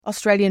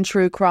Australian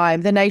True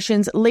Crime, the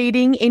nation's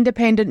leading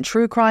independent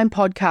true crime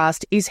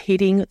podcast, is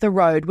hitting the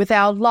road with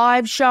our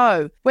live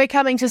show. We're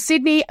coming to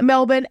Sydney,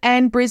 Melbourne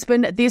and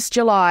Brisbane this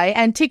July,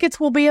 and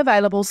tickets will be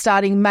available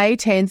starting May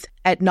 10th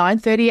at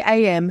 9:30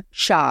 a.m.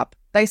 sharp.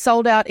 They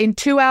sold out in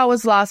 2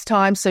 hours last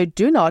time, so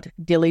do not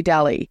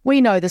dilly-dally.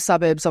 We know the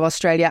suburbs of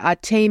Australia are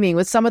teeming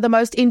with some of the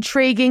most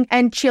intriguing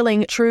and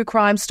chilling true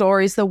crime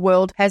stories the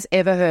world has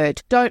ever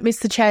heard. Don't miss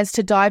the chance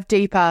to dive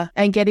deeper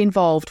and get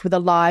involved with a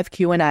live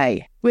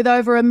Q&A. With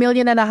over 1.5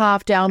 million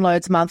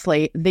downloads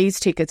monthly, these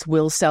tickets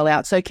will sell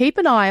out. So keep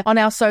an eye on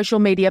our social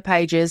media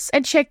pages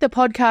and check the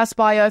podcast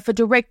bio for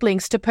direct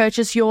links to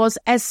purchase yours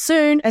as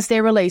soon as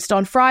they're released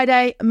on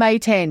Friday, May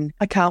 10.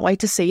 I can't wait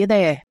to see you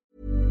there.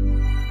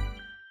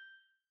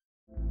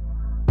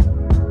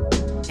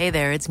 Hey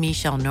there, it's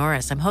Michelle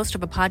Norris. I'm host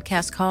of a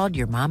podcast called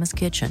Your Mama's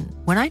Kitchen.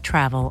 When I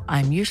travel,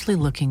 I'm usually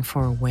looking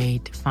for a way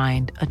to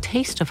find a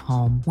taste of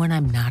home when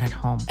I'm not at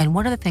home. And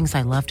one of the things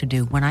I love to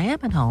do when I am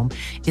at home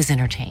is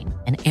entertain.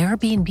 And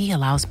Airbnb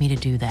allows me to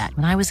do that.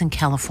 When I was in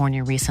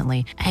California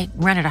recently, I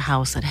rented a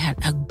house that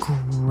had a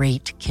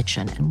great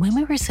kitchen. And when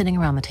we were sitting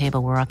around the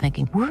table, we're all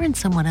thinking, we're in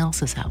someone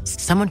else's house.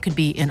 Someone could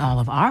be in all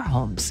of our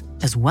homes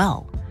as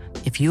well.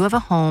 If you have a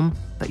home,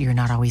 but you're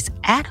not always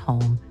at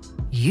home,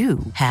 you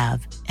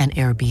have an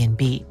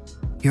Airbnb.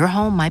 Your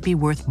home might be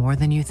worth more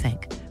than you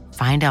think.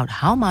 Find out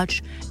how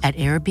much at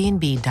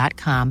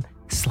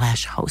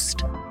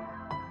airbnb.com/host.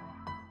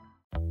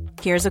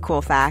 Here's a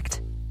cool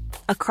fact.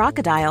 A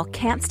crocodile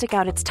can't stick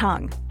out its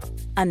tongue.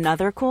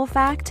 Another cool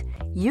fact,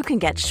 you can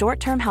get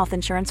short-term health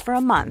insurance for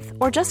a month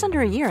or just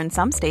under a year in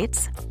some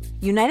states.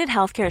 United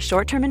Healthcare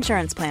short-term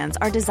insurance plans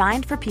are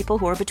designed for people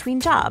who are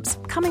between jobs,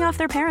 coming off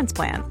their parents'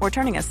 plan, or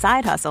turning a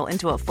side hustle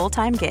into a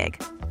full-time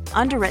gig.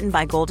 Underwritten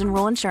by Golden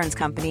Rule Insurance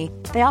Company,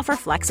 they offer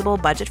flexible,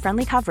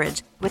 budget-friendly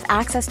coverage with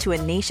access to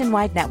a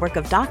nationwide network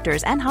of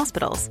doctors and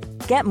hospitals.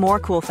 Get more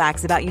cool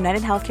facts about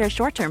United Healthcare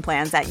short-term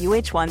plans at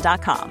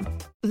uh1.com.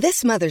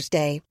 This Mother's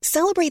Day,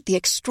 celebrate the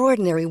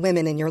extraordinary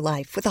women in your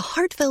life with a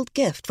heartfelt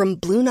gift from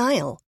Blue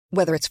Nile.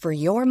 Whether it's for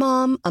your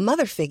mom, a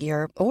mother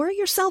figure, or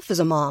yourself as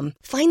a mom,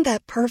 find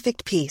that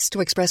perfect piece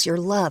to express your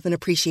love and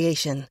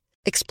appreciation.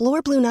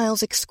 Explore Blue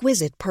Nile's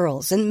exquisite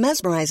pearls and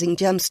mesmerizing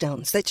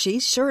gemstones that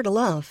she's sure to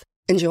love.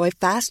 Enjoy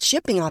fast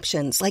shipping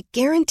options like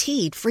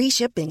guaranteed free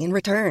shipping and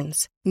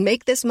returns.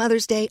 Make this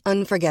Mother's Day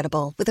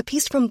unforgettable with a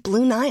piece from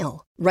Blue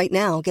Nile. Right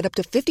now, get up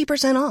to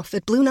 50% off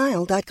at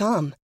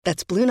BlueNile.com.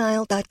 That's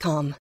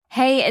BlueNile.com.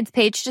 Hey, it's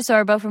Paige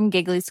DeSorbo from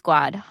Giggly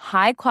Squad.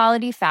 High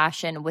quality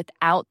fashion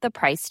without the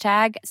price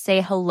tag.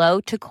 Say hello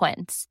to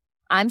Quince.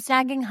 I'm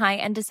snagging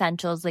high-end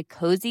essentials like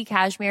cozy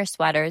cashmere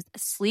sweaters,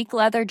 sleek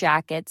leather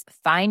jackets,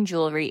 fine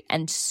jewelry,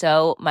 and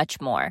so much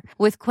more.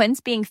 With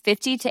Quince being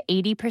 50 to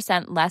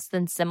 80% less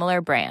than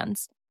similar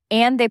brands.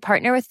 And they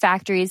partner with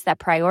factories that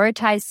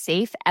prioritize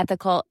safe,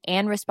 ethical,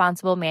 and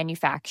responsible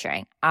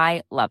manufacturing.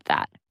 I love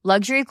that.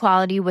 Luxury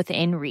quality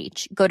within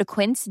reach. Go to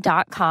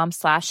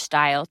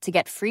quince.com/style to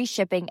get free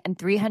shipping and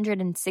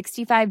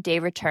 365-day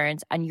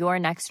returns on your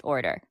next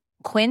order.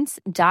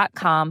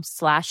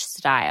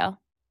 Quince.com/style.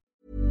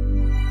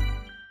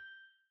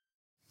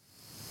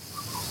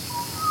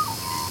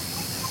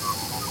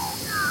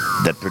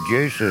 The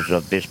producers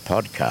of this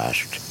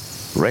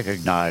podcast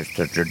recognise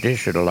the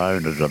traditional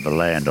owners of the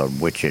land on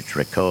which it's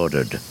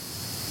recorded.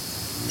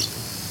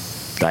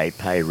 They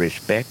pay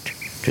respect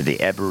to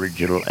the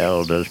Aboriginal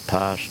elders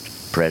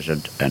past,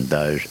 present and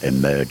those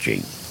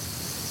emerging.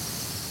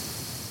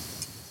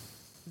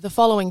 The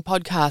following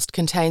podcast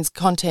contains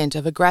content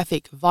of a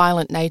graphic,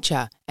 violent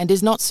nature and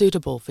is not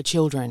suitable for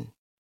children.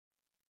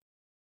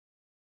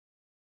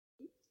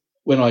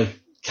 When I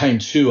came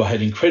to, I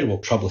had incredible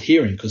trouble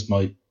hearing because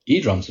my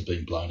eardrums had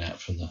been blown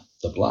out from the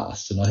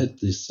blast. And I had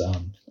this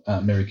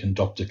American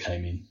doctor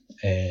came in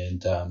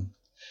and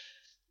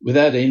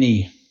without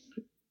any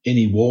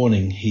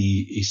warning,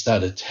 he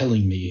started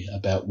telling me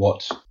about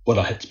what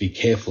I had to be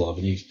careful of.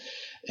 And he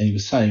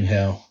was saying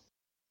how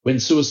when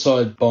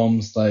suicide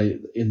bombs, they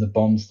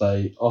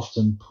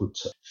often put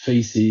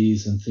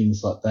feces and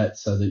things like that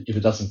so that if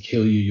it doesn't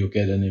kill you, you'll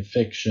get an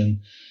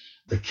infection.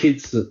 The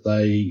kids that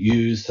they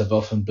use have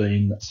often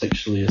been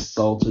sexually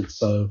assaulted,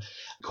 so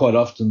quite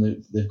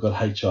often they've got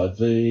HIV.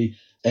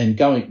 And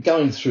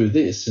going through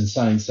this and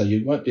saying, so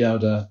you won't be able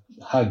to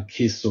hug,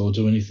 kiss or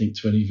do anything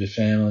to any of your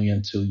family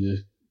until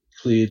you're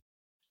cleared.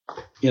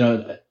 You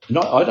know,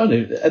 I don't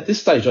even, at this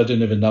stage, I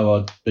didn't even know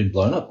I'd been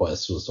blown up by a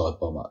suicide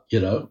bomber,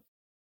 you know.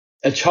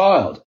 A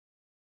child.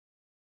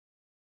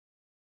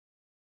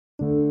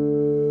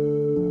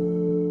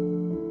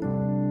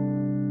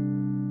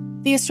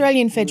 The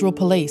Australian Federal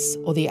Police,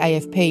 or the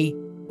AFP,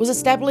 was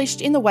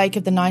established in the wake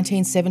of the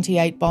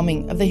 1978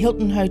 bombing of the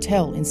Hilton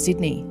Hotel in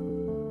Sydney.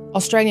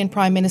 Australian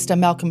Prime Minister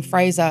Malcolm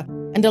Fraser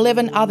and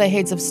 11 other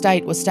heads of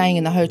state were staying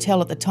in the hotel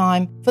at the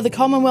time for the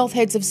Commonwealth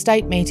Heads of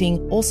State meeting,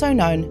 also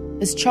known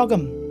as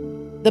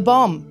CHOGM. The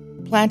bomb,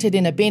 planted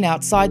in a bin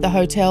outside the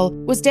hotel,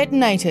 was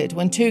detonated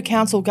when 2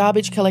 council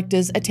garbage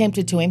collectors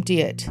attempted to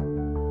empty it.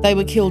 They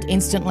were killed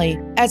instantly,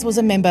 as was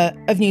a member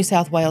of New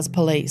South Wales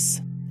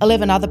Police.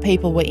 11 other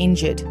people were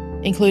injured,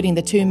 including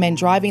the 2 men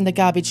driving the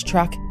garbage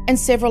truck and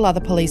several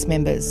other police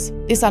members.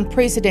 This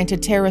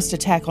unprecedented terrorist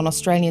attack on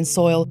Australian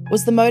soil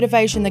was the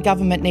motivation the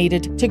government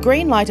needed to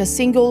greenlight a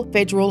single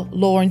federal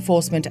law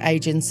enforcement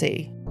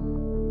agency.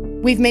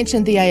 We've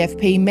mentioned the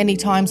AFP many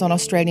times on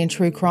Australian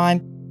True Crime,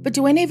 but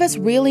do any of us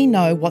really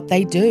know what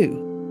they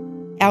do?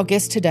 Our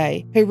guest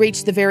today, who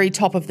reached the very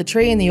top of the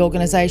tree in the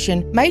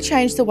organisation, may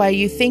change the way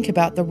you think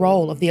about the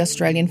role of the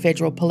Australian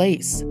Federal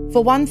Police.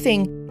 For one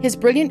thing, his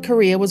brilliant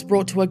career was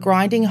brought to a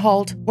grinding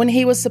halt when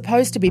he was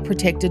supposed to be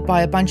protected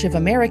by a bunch of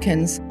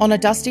Americans on a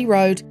dusty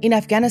road in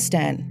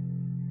Afghanistan.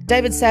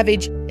 David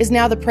Savage is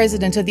now the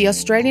president of the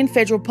Australian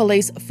Federal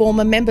Police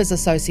Former Members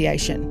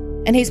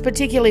Association, and he's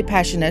particularly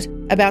passionate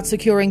about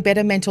securing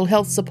better mental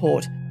health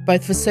support,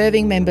 both for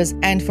serving members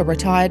and for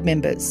retired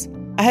members.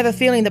 I have a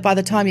feeling that by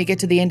the time you get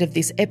to the end of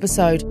this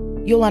episode,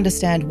 you'll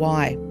understand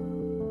why.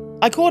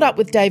 I caught up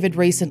with David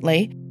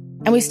recently,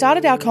 and we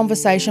started our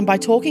conversation by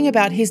talking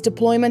about his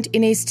deployment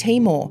in East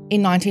Timor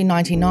in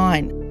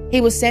 1999.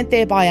 He was sent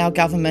there by our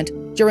government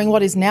during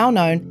what is now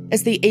known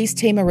as the East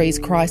Timorese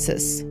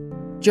crisis.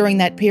 During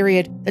that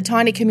period, the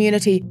tiny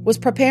community was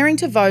preparing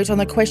to vote on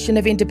the question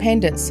of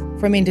independence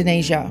from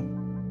Indonesia.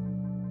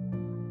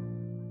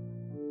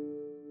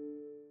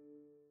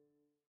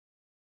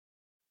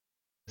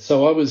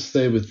 So I was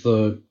there with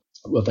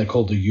what they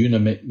called the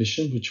UNIMET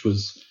mission, which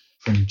was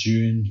from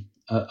June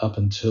up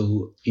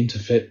until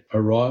Interfet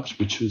arrived,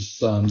 which was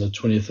the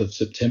 20th of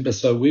September.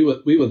 So we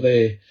were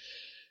there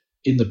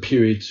in the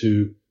period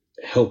to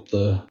help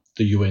the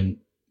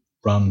UN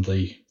run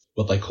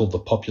what they called the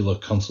popular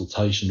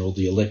consultation, or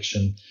the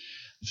election,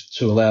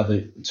 to allow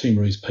the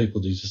Timorese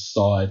people to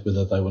decide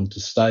whether they wanted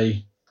to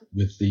stay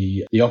with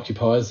the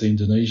occupiers, the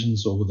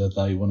Indonesians, or whether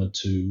they wanted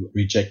to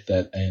reject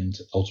that and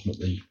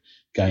ultimately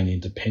gain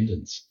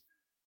independence.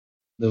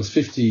 There was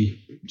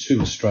 52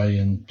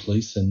 Australian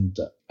police and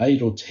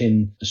 8 or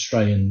 10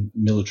 Australian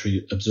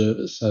military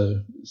observers,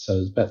 so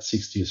about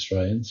 60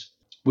 Australians.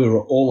 We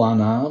were all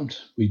unarmed.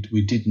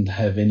 We didn't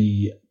have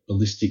any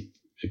ballistic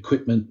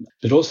equipment,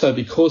 but also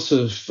because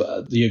of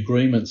the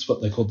agreements,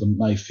 what they called the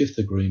May 5th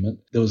agreement,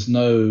 there was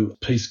no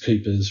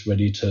peacekeepers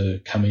ready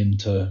to come in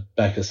to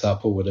back us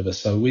up or whatever.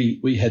 So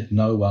we had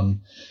no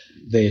one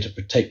there to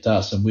protect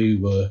us, and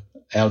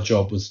our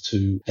job was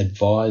to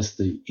advise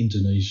the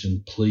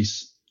Indonesian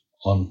police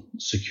on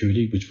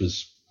security, which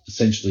was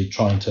essentially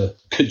trying to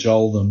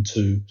cajole them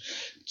to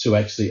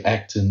actually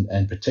act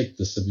and protect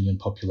the civilian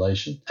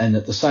population. And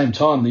at the same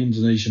time, the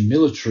Indonesian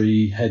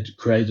military had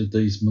created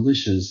these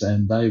militias,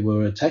 and they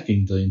were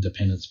attacking the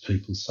independence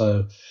people.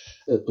 So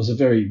it was a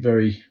very,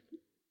 very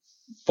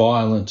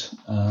violent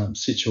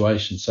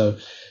situation. So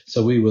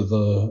we were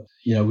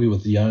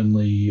the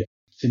only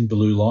thin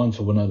blue line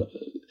for one another.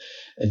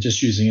 And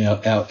just using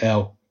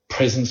our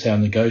presence, our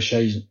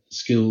negotiation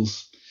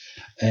skills,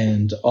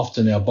 and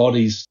often our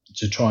bodies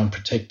to try and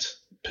protect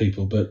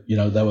people. But,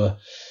 they were,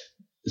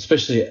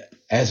 especially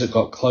as it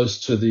got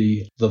close to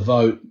the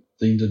vote,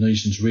 the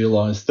Indonesians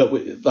realised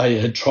that they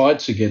had tried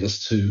to get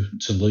us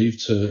to leave,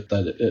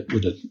 that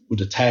it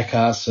would attack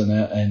us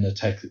and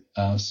attack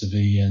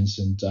civilians.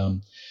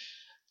 And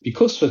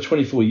because for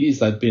 24 years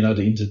they'd been able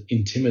to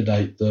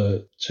intimidate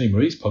the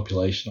Timorese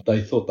population,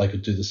 they thought they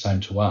could do the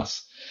same to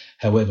us.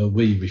 However,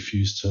 we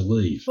refused to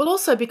leave. Well,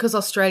 also because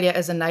Australia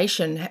as a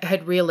nation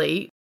had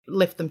really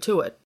left them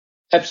to it.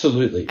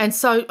 Absolutely. And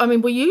so,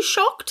 were you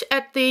shocked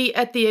at the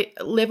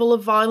level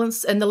of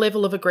violence and the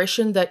level of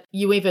aggression that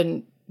you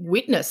even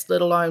witnessed,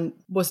 let alone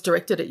was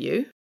directed at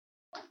you?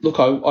 Look,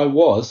 I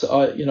was.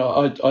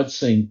 I'd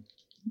seen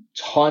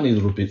tiny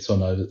little bits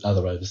on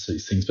other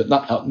overseas things, but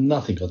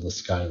nothing on the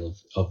scale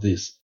of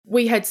this.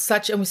 We had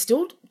and we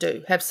still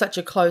do, have such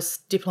a close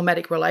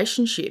diplomatic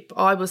relationship.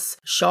 I was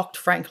shocked,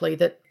 frankly,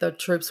 that the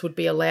troops would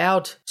be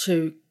allowed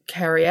to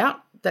carry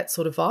out that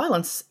sort of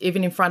violence,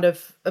 even in front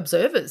of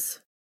observers.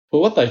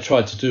 Well, what they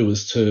tried to do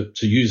was to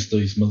use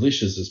these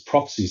militias as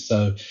proxies.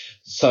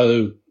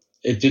 So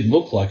it didn't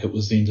look like it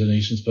was the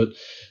Indonesians,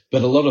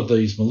 but a lot of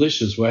these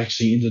militias were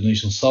actually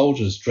Indonesian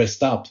soldiers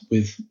dressed up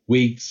with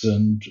wigs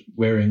and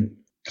wearing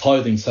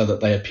clothing so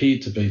that they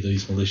appeared to be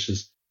these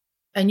militias.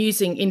 And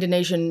using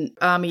Indonesian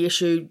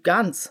army-issued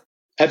guns.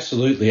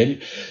 Absolutely.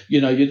 And,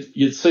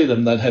 you'd see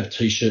them, they'd have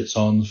T-shirts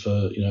on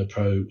for,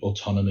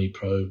 pro-autonomy,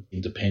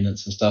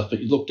 pro-independence and stuff,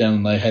 but you look down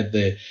and they had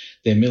their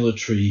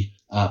military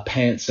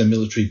pants and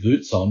military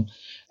boots on.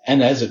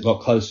 And as it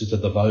got closer to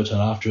the vote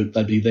and after it,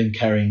 they'd be then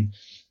carrying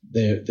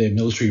their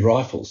military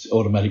rifles,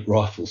 automatic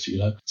rifles,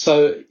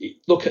 So,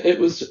 look,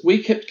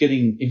 we kept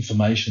getting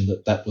information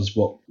that was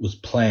what was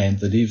planned,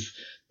 that if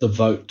the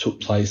vote took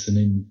place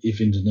and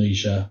if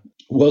Indonesia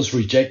was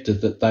rejected,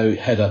 that they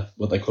had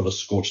what they call a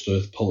scorched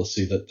earth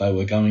policy, that they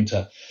were going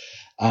to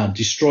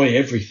destroy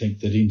everything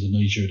that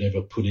Indonesia had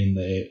ever put in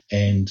there.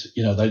 And,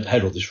 they'd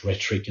had all this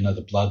rhetoric,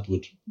 the blood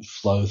would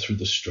flow through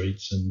the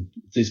streets and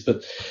this.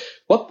 But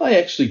what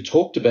they actually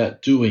talked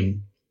about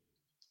doing,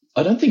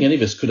 I don't think any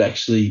of us could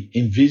actually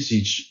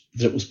envisage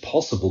that it was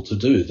possible to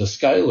do. The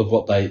scale of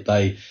what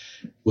they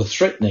were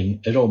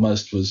threatening, it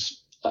almost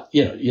was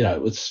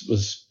it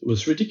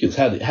was ridiculous.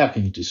 How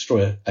can you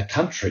destroy a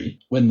country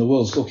when the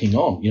world's looking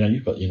on?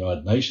 You've got the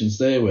United Nations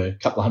there. We're a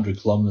couple of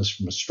 100 kilometres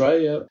from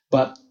Australia.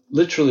 But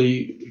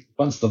literally,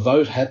 once the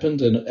vote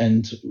happened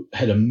and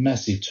had a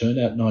massive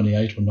turnout,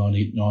 98 or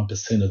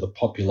 99% of the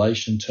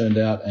population turned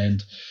out,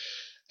 and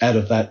out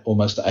of that,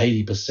 almost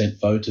 80%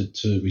 voted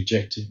to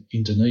reject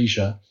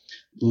Indonesia.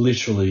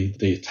 Literally,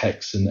 the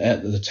attacks, and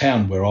the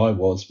town where I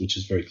was, which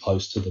is very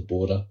close to the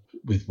border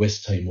with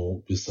West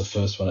Timor, was the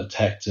first one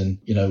attacked. And,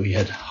 we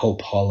had a whole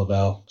pile of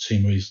our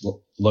Timorese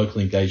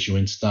locally engaged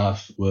UN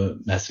staff were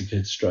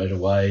massacred straight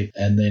away.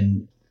 And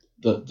then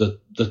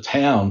the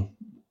town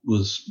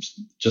was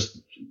just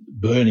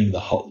burning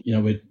the whole,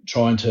 we're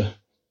trying to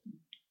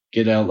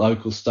get our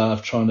local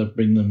staff, trying to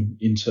bring them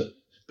into,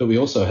 but we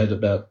also had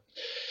about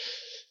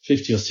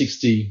 50 or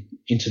 60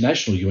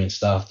 international UN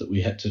staff that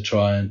we had to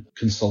try and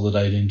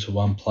consolidate into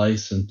one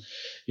place. And,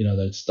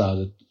 they'd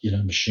started,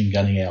 machine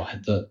gunning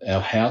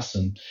our house.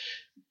 And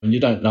when you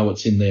don't know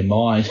what's in their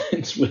mind,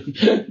 it's when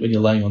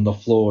you're laying on the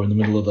floor in the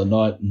middle of the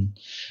night and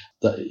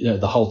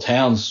the whole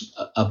town's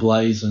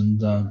ablaze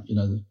and,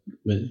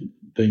 we're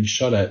being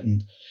shot at.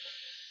 And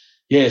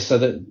so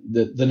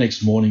the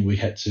next morning we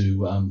had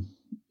to,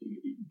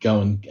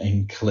 go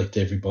and collect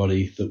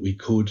everybody that we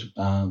could.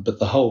 But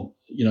the whole,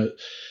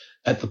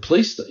 at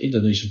the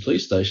Indonesian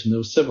police station, there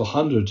were several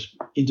hundred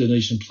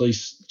Indonesian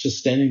police just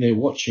standing there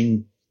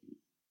watching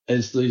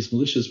as these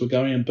militias were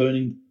going and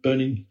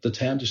burning the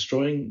town,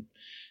 destroying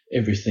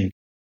everything.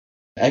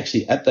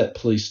 Actually, at that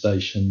police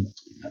station,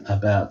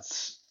 about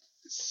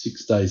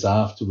 6 days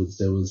afterwards,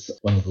 there was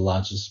one of the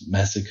largest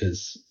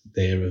massacres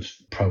there of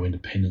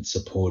pro-independence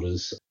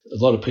supporters.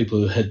 A lot of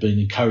people had been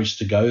encouraged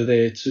to go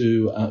there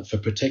for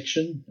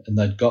protection, and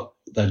they'd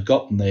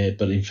gotten there,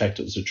 but in fact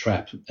it was a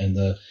trap, and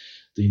the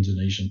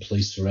Indonesian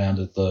police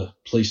surrounded the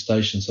police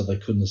station so they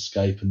couldn't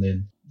escape, and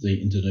then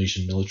the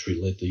Indonesian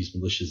military led these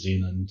militias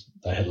in, and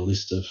they had a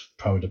list of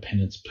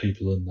pro-independence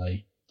people, and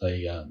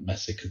they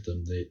massacred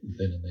them then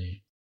and there.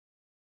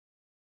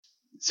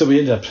 So we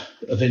ended up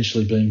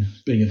eventually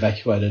being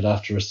evacuated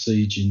after a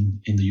siege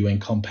in the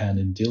UN compound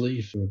in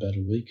Dili for about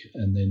a week,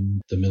 and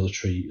then the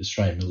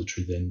Australian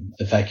military then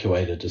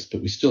evacuated us.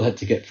 But we still had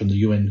to get from the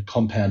UN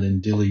compound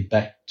in Dili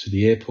back to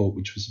the airport,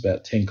 which was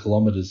about 10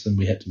 kilometres, and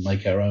we had to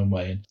make our own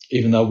way. And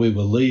even though we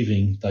were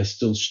leaving, they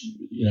still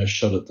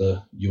shot at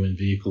the UN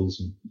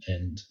vehicles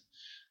and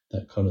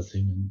that kind of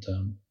thing.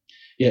 And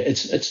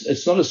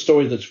it's not a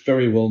story that's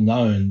very well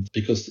known,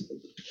 because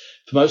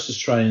for most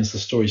Australians, the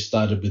story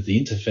started with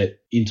the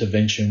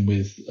intervention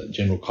with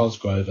General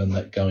Cosgrove and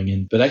that going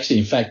in. But actually,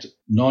 in fact,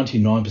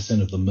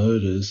 99% of the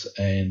murders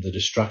and the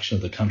destruction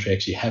of the country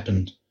actually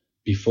happened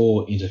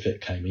before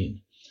Interfet came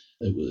in.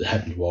 It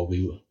happened while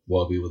we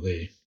were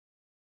there.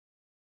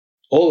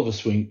 All of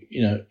us were,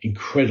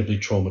 incredibly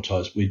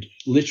traumatised. We'd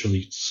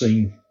literally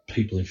seen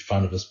people in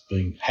front of us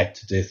being hacked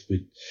to death.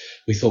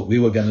 We thought we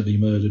were going to be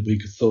murdered. We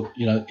thought,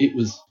 it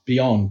was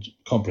beyond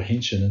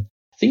comprehension. And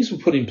things were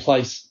put in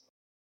place.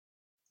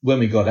 When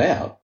we got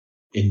out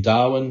in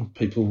Darwin,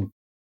 people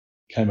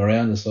came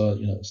around and said,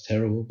 it was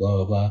terrible, blah,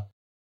 blah, blah.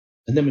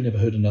 And then we never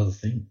heard another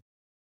thing.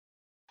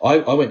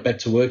 I went back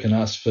to work and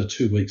asked for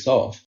 2 weeks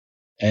off.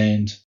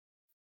 And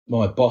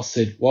my boss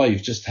said, why,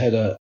 you've just had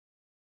a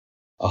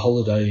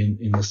holiday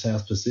in the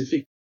South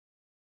Pacific.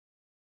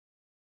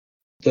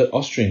 The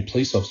Austrian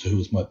police officer who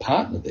was my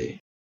partner there,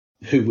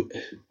 who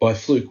by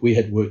fluke we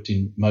had worked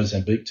in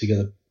Mozambique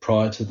together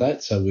prior to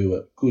that, so we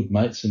were good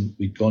mates, and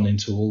we'd gone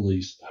into all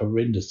these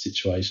horrendous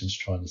situations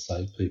trying to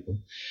save people.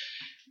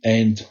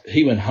 And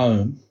he went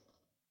home,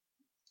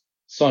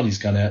 signed his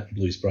gun out and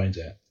blew his brains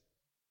out.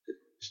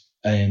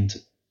 And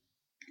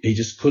he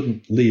just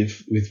couldn't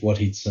live with what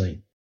he'd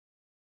seen.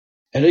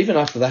 And even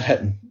after that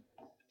happened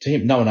to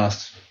him, no one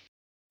asked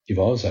if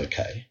I was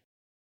okay.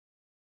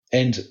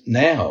 And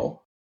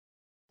now,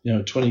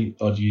 20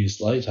 odd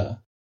years later,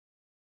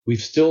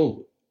 we've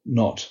still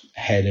not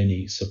had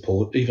any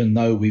support, even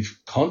though we've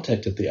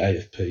contacted the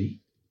AFP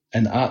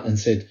and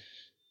said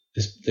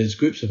there's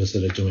groups of us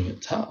that are doing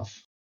it tough.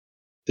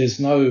 There's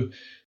no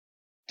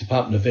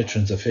Department of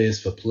Veterans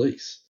Affairs for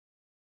police.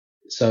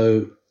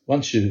 So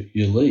once you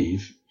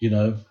leave,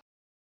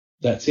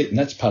 that's it. And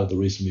that's part of the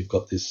reason we've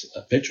got this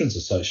Veterans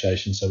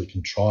Association, so we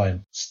can try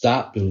and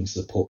start building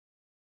support.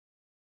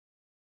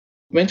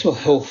 Mental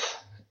health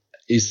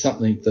is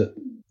something that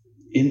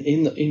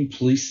in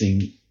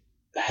policing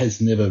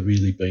has never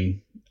really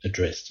been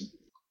addressed.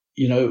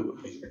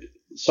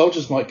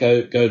 Soldiers might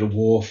go to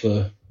war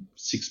for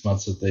 6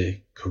 months of their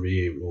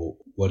career or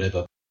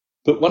whatever.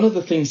 But one of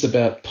the things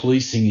about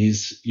policing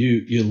is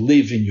you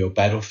live in your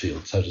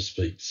battlefield, so to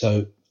speak.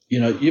 So,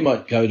 you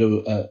might go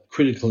to a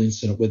critical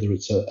incident, whether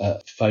it's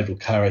a fatal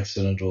car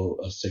accident or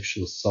a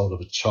sexual assault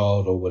of a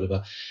child or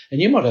whatever,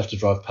 and you might have to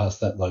drive past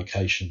that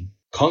location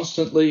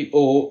constantly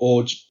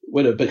or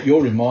whatever, but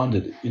you're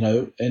reminded,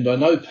 and I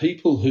know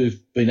people who've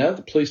been out of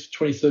the police for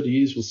 20, 30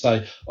 years will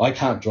say, I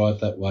can't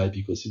drive that way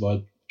because if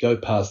I go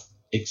past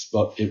X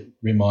spot, it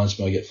reminds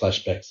me, I get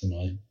flashbacks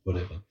and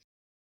whatever.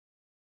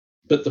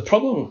 But the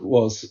problem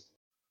was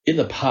in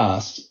the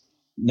past,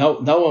 no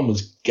one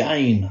was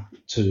game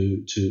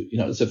to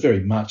it's a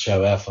very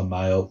macho alpha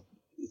male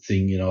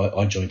thing.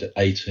 I joined at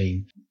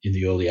 18 in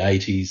the early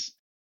 80s.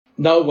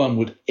 No one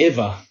would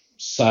ever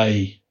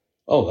say,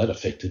 oh, that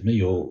affected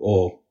me,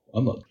 or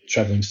I'm not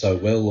travelling so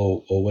well,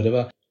 or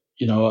whatever.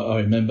 I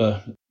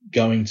remember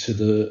going to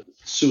the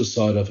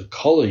suicide of a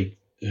colleague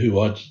who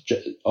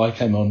I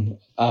came on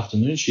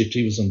afternoon shift.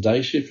 He was on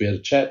day shift. We had a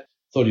chat,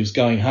 thought he was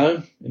going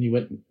home, and he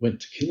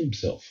went to kill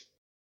himself.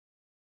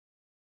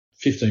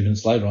 15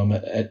 minutes later, I'm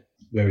at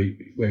where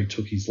he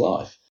took his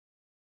life,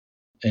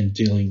 and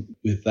dealing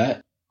with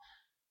that.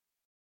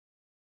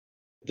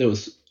 There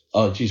was,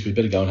 oh, geez, we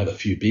better go and have a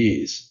few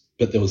beers.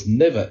 But there was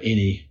never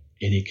any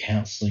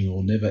counselling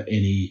or never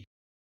any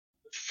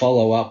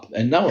follow-up,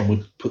 and no one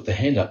would put their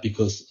hand up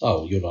because,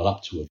 oh, you're not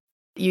up to it.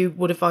 You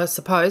would have, I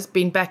suppose,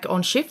 been back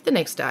on shift the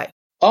next day.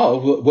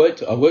 Oh, I worked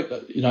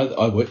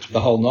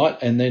the whole night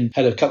and then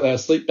had a couple of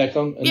hours sleep back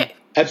on. Yeah.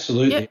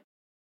 Absolutely. Yeah.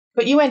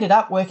 But you ended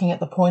up working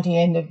at the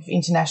pointy end of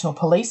international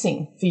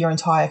policing for your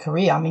entire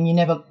career. I mean, you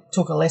never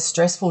took a less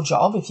stressful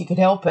job if you could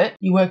help it.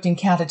 You worked in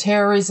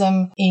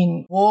counter-terrorism,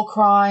 in war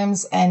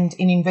crimes, and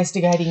in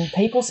investigating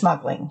people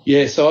smuggling.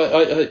 Yeah,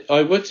 so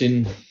I worked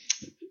in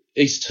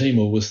East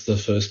Timor was the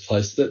first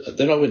place.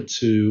 Then I went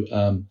to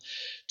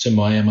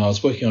Myanmar. I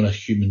was working on a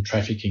human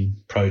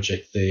trafficking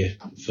project there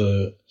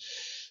for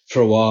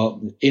a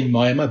while in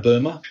Myanmar,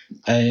 Burma,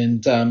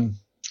 and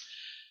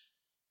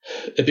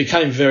it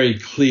became very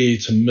clear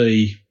to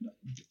me,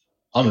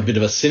 I'm a bit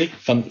of a cynic,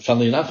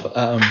 funnily enough,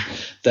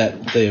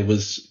 that there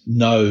was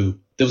no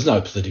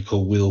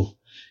political will,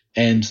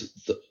 and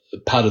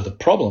part of the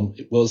problem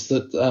was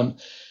that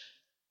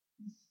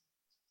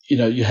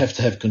you have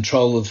to have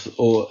control of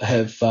or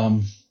have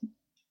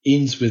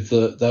ins with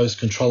those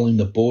controlling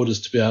the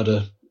borders to be able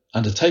to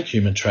undertake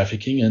human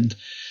trafficking, and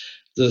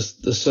the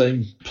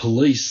same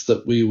police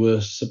that we were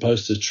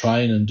supposed to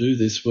train and do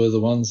this were the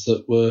ones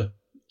that were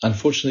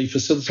unfortunately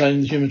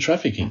facilitating the human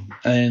trafficking,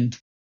 and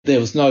there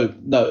was no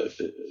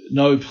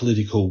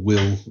political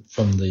will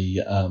from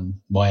the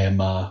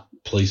Myanmar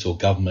police or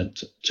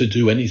government to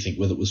do anything,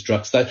 whether it was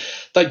drugs.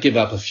 They'd give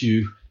up a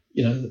few.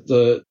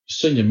 The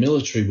senior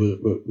military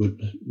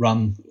would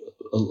run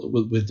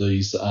with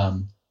these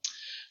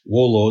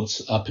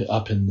warlords up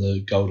in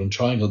the Golden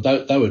Triangle.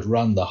 They would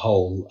run the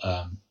whole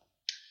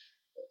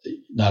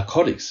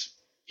narcotics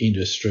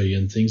industry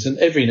and things, and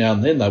every now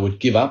and then they would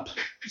give up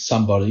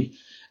somebody.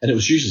 And it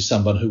was usually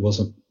someone who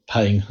wasn't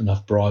paying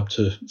enough bribe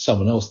to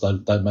someone else.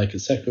 They'd make a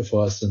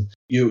sacrifice. And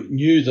you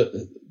knew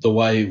that the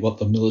way what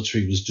the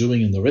military was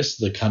doing in the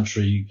rest of the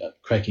country,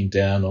 cracking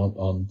down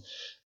on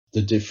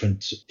the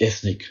different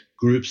ethnic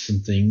groups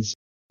and things.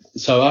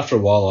 So after a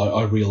while,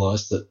 I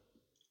realised that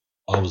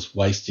I was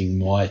wasting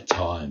my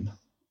time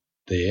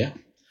there.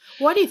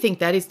 Why do you think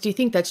that is? Do you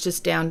think that's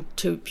just down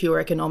to pure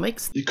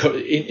economics?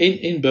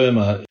 In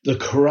Burma, the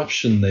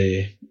corruption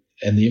there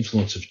and the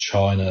influence of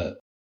China,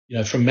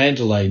 from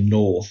Mandalay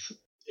north,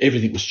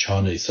 everything was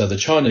Chinese. So the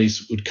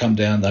Chinese would come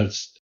down, they would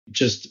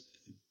just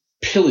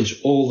pillage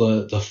all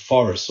the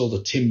forests, all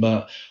the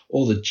timber,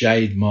 all the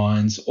jade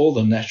mines, all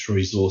the natural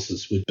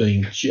resources were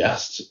being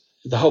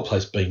the whole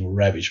place being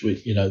ravaged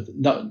with,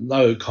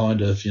 no kind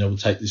of, we'll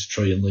take this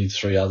tree and leave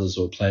 3 others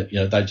or plant,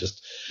 they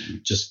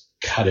just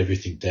cut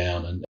everything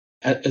down. And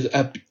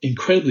an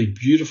incredibly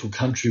beautiful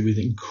country with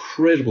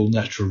incredible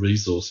natural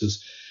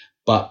resources,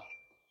 but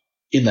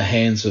in the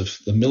hands of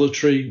the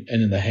military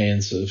and in the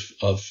hands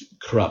of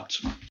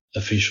corrupt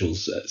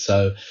officials.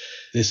 So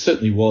there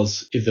certainly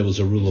was, if there was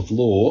a rule of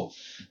law,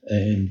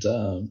 and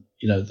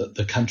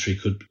the country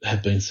could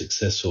have been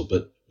successful,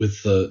 but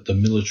with the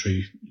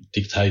military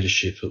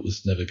dictatorship, it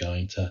was never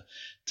going to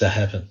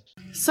happen.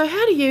 So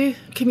how do you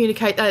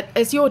communicate that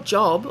as your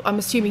job? I'm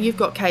assuming you've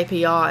got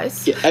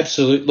KPIs. Yeah,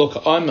 absolutely.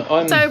 Look, I'm.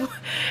 So,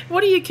 what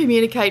do you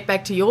communicate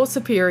back to your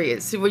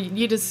superiors?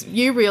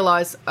 You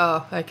realise,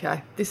 oh,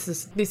 okay, this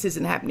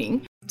isn't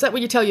happening. Is that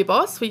what you tell your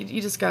boss?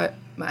 You just go,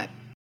 mate.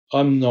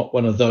 I'm not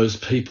one of those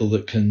people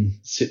that can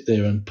sit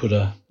there and put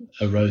a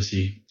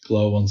rosy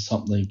glow on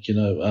something,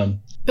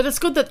 But it's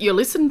good that you're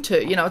listened to.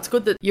 It's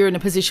good that you're in a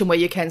position where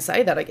you can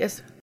say that, I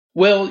guess.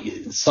 Well,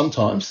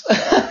 sometimes.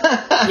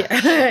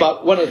 Yeah.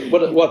 But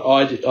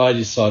what I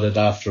decided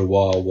after a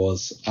while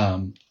was,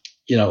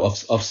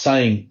 of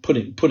saying,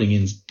 putting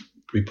in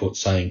reports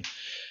saying,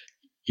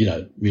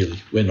 really,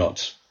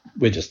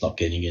 we're just not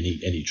getting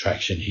any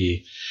traction here,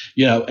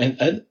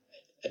 and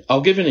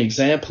I'll give an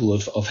example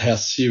of how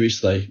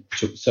serious they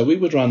took. So we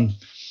would run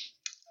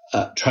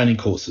training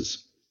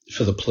courses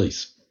for the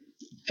police,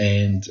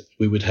 and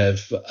we would have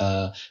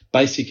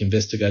basic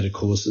investigator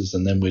courses,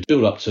 and then we'd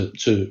build up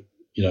to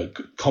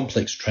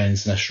complex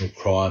transnational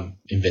crime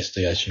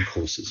investigation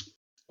courses.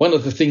 One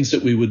of the things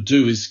that we would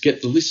do is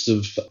get the list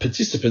of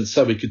participants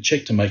so we could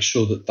check to make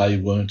sure that they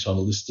weren't on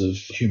a list of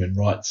human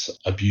rights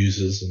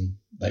abusers and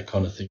that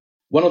kind of thing.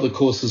 One of the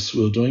courses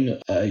we were doing,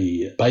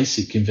 a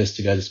basic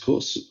investigators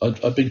course,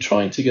 I'd been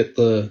trying to get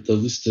the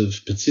list of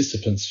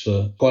participants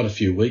for quite a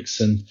few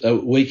weeks, and a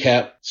week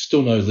out,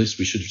 still no list.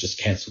 We should have just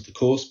cancelled the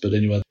course. But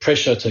anyway,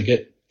 pressure to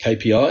get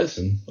KPIs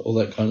and all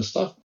that kind of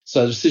stuff.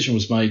 So the decision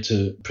was made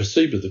to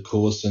proceed with the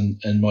course,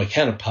 and my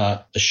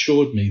counterpart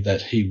assured me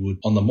that he would,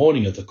 on the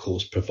morning of the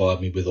course,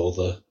 provide me with all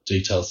the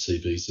detailed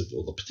CVs of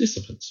all the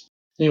participants.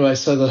 Anyway,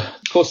 so the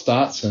course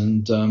starts,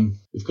 and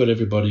we've got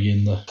everybody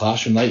in the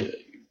classroom.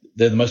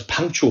 They're the most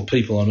punctual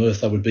people on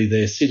earth. They would be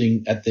there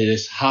sitting at their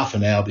desk half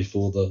an hour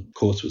before the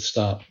course would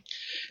start.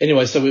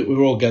 Anyway, so we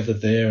were all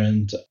gathered there,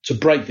 and to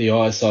break the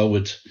ice, I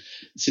would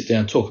sit down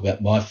and talk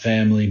about my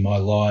family, my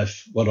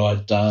life, what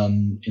I'd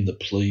done in the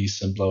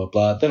police and blah, blah,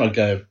 blah. Then I'd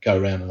go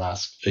around and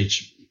ask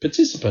each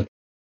participant.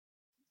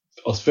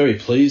 I was very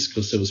pleased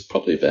because there was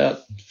probably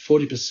about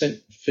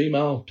 40%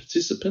 female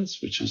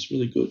participants, which was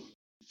really good.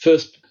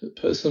 First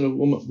person, a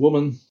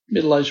woman,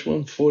 middle-aged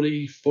woman,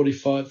 40,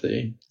 45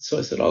 there. So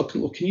I said,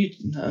 can you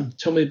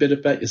tell me a bit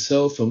about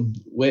yourself and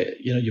where,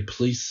 your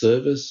police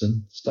service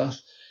and stuff?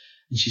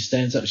 And she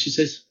stands up. She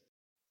says,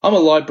 I'm a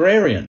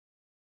librarian.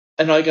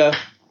 And I go,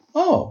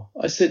 oh,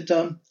 I said,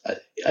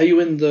 are you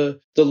in the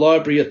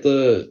library at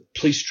the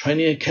Police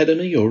Training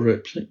Academy or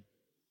at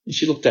And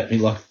she looked at me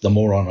like the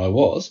moron I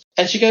was.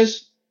 And she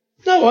goes,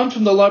 no, I'm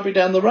from the library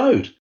down the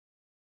road.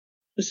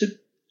 I said,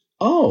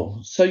 oh,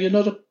 so you're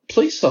not a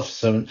police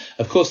officer? And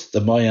of course,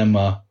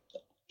 my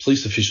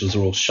police officials are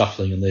all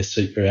shuffling in their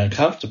seat very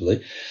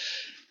uncomfortably.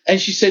 And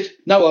she said,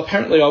 no, well,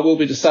 apparently I will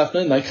be this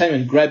afternoon. They came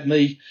and grabbed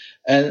me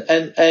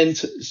and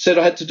said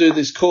I had to do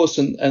this course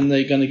and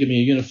they're going to give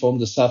me a uniform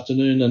this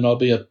afternoon and I'll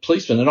be a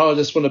policeman and I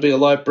just want to be a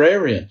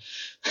librarian.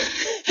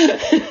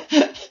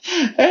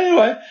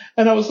 Anyway,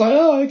 and I was like,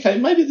 oh, okay,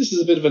 maybe this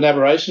is a bit of an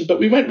aberration. But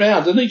we went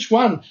round and each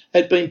one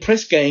had been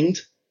press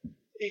ganged,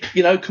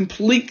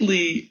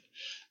 completely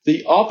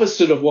the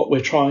opposite of what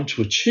we're trying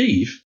to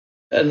achieve.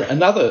 And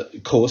another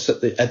course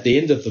at the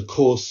end of the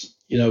course,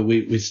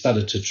 we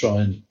started to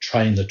try and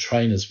train the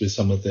trainers with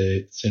some of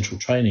their central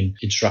training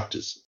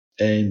instructors.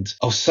 And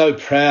I was so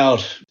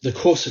proud. The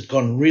course had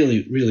gone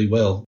really, really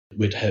well.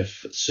 We'd have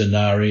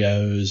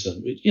scenarios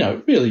and we'd,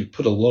 really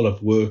put a lot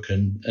of work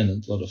and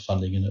a lot of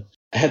funding in it.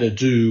 I had to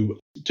do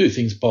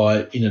things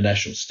by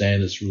international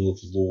standards, rule of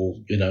law,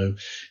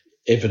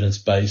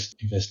 evidence-based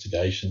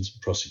investigations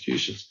and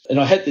prosecutions. And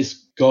I had this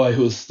guy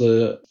who was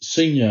the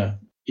senior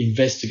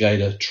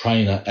investigator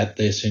trainer at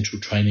their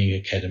Central Training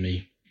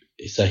Academy.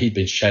 So he'd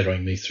been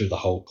shadowing me through the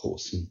whole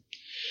course. And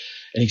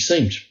he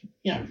seemed,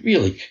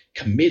 really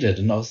committed.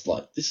 And I was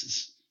like, this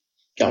is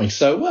going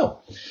so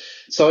well.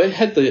 So I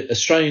had the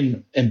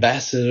Australian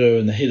ambassador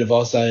and the head of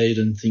AusAid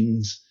and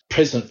things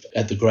present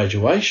at the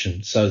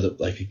graduation so that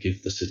they could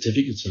give the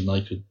certificates and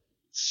they could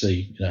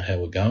see, how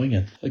we're going.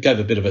 And I gave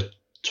a bit of a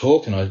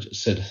talk and I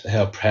said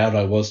how proud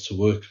I was to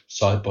work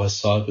side by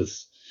side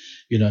with,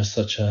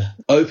 such a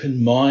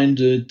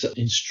open-minded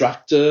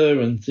instructor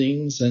and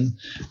things, and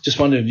just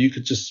wondered if you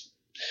could just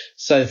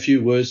say a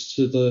few words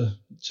to the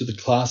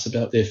class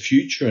about their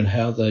future and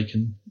how they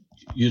can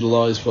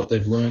utilise what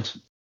they've learnt.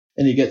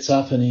 And he gets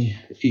up and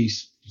he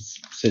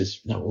says,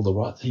 all the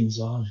right things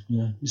are,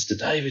 Mr.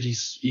 David,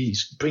 he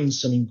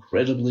brings some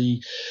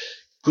incredibly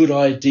good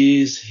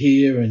ideas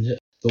here and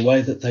the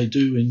way that they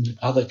do in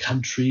other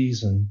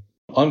countries. And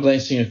I'm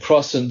glancing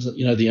across and,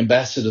 the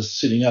ambassador's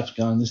sitting up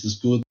going, this is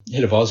good.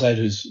 Head of AusAid,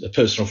 who's a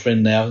personal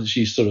friend now,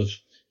 she's sort of,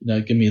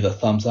 give me the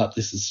thumbs up.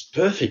 This is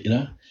perfect,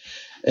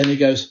 And he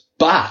goes,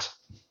 but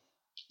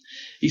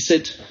he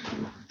said,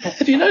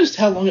 have you noticed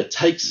how long it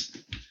takes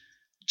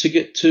to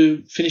get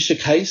to finish a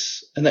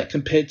case and that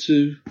compared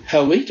to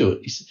how we do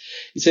it?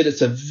 He said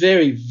it's a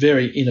very,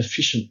 very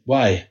inefficient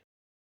way.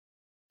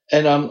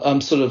 And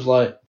I'm sort of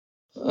like,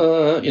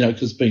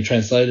 because it's being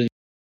translated.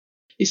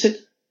 He said,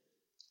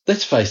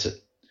 let's face it.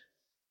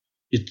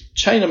 You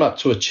chain them up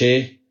to a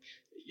chair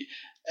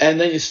and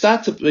then you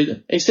start to beat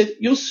them. He said,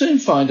 you'll soon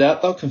find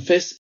out. They'll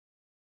confess.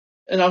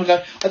 And I'm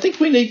going, I think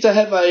we need to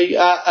have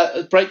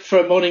a break for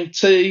a morning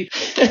tea.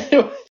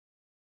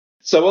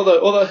 So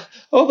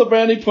all the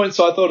brownie points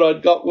I thought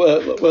I'd got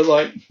were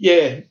like,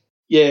 yeah.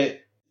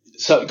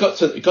 So it got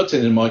to the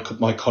end of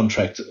my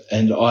contract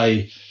and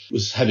I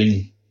was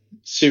having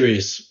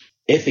serious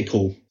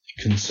ethical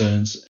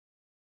concerns.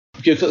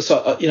 Because,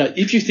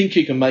 if you think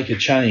you can make a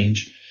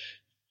change,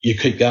 you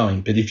keep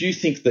going. But if you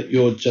think that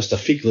you're just a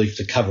fig leaf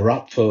to cover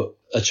up for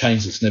a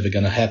change that's never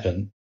going to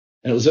happen,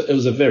 and it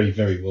was a very,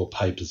 very well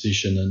paid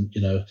position.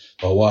 And,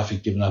 my wife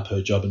had given up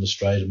her job in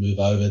Australia to move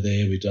over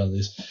there. We'd done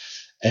this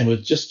and we're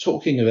just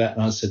talking about,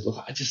 and I said,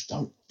 look, I just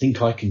don't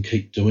think I can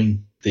keep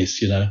doing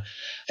this,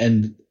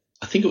 and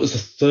I think it was a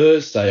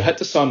Thursday. I had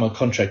to sign my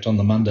contract on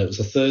the Monday. It was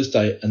a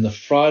Thursday, and the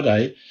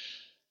Friday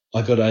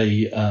I got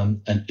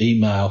an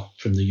email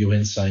from the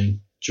UN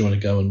saying, do you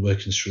want to go and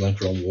work in Sri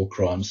Lanka on war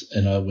crimes?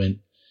 And I went,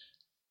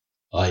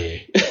 oh,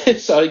 yeah.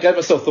 So I gave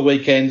myself the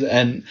weekend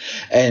and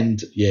then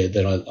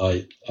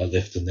I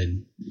left and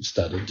then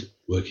started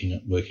working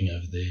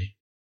over there.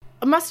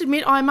 I must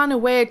admit, I'm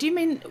unaware. Do you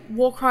mean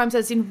war crimes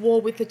as in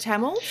war with the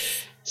Tamils?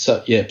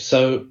 So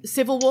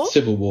Civil war?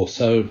 Civil war.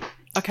 So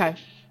okay.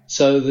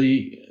 So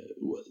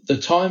the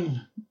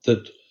time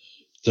that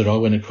I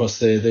went across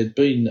there'd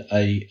been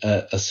a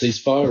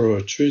ceasefire or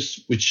a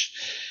truce, which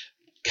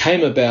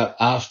came about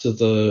after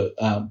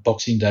the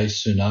Boxing Day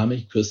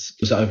tsunami, because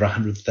it was over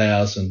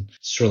 100,000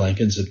 Sri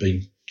Lankans had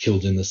been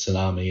killed in the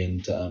tsunami,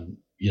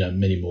 and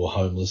many more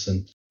homeless.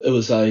 And it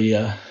was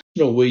a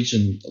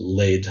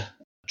Norwegian-led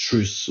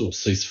truce or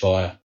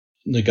ceasefire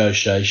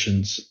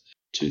negotiations.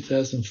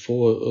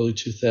 2004, early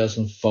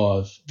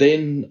 2005.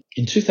 Then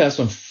in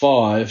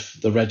 2005,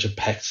 the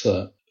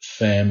Rajapaksa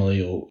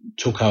family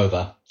took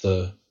over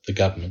the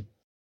government.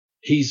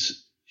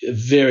 He's a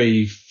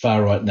very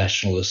far-right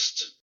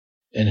nationalist,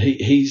 and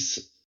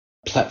his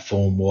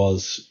platform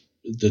was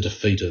the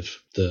defeat of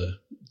the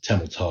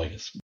Tamil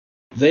Tigers.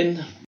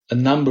 Then a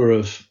number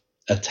of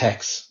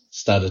attacks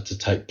started to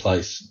take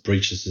place,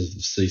 breaches of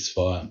the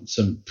ceasefire,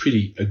 some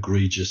pretty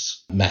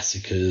egregious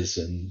massacres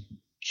and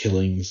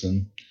killings,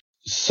 and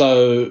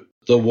so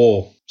the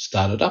war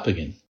started up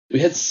again. We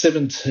had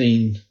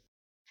 17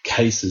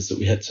 cases that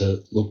we had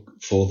to look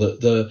for.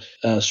 The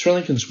Sri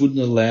Lankans wouldn't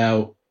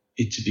allow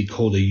it to be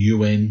called a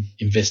UN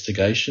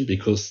investigation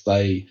because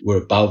they were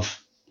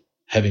above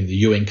having the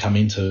UN come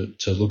in to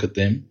look at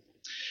them.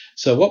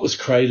 So what was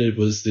created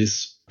was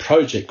this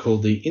project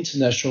called the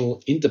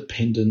International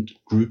Independent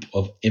Group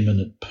of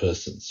Eminent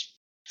Persons.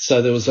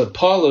 So there was a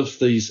pile of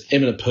these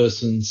eminent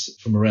persons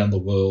from around the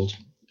world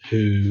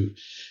who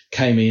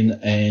came in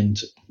and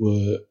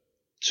were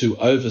to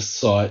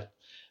oversight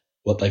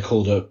what they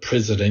called a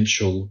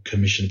Presidential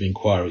Commission of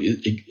Inquiry,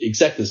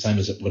 exactly the same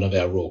as one of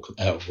our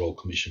Royal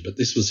Commission, but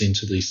this was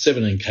into the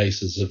 17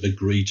 cases of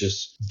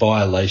egregious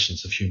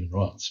violations of human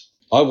rights.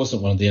 I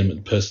wasn't one of the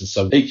eminent persons,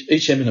 so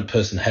each eminent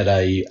person had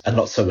a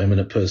not so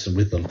eminent person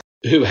with them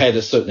who had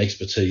a certain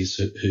expertise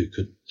who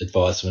could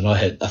advise them. And I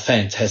had a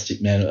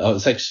fantastic man.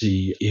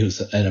 He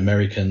was an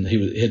American.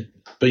 He had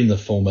been the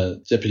former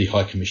Deputy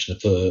High Commissioner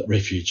for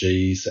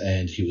Refugees,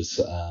 and he was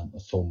a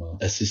former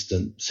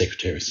Assistant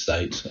Secretary of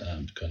State,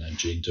 a guy named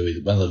Gene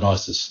Dewey, one of the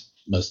nicest,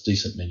 most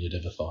decent men you'd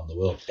ever find in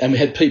the world. And we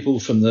had people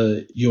from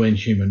the UN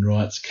Human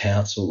Rights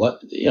Council,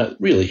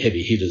 really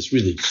heavy hitters,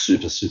 really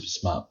super, super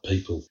smart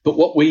people. But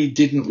what we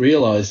didn't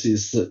realise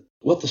is that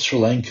what the Sri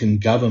Lankan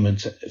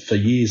government for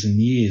years and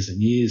years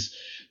and years,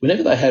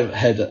 whenever they have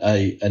had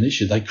an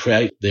issue, they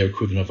create their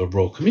equivalent of a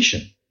Royal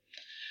Commission.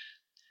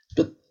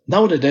 But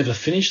no one had ever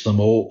finished them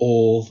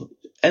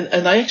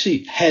and they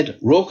actually had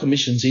Royal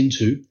Commissions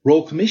into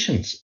Royal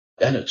Commissions.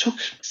 And it took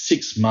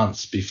 6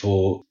 months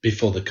before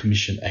the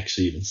commission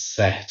actually even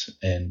sat.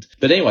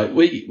 But anyway,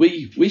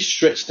 we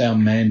stretched our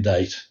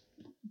mandate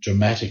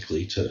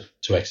dramatically to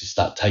actually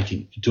start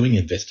doing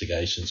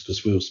investigations,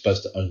 because we were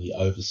supposed to only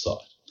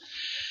oversight.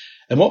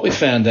 And what we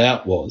found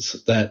out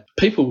was that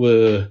people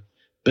were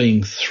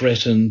being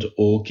threatened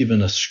or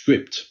given a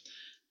script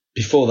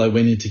before they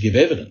went in to give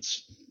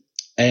evidence.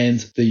 And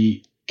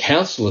the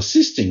counsel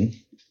assisting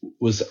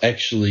was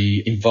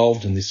actually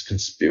involved in this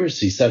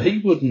conspiracy. So he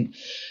wouldn't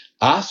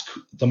ask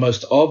the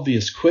most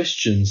obvious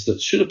questions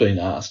that should have been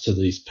asked to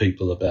these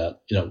people about,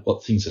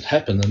 what things had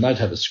happened, and they'd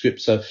have a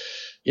script. So,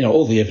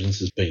 all the evidence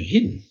is being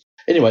hidden.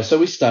 Anyway, so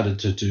we started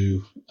to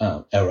do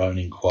our own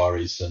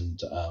inquiries and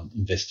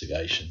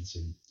investigations.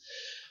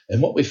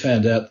 And what we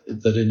found out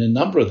that in a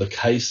number of the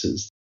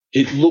cases,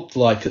 it looked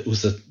like it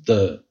was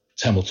the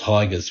Tamil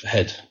Tigers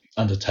had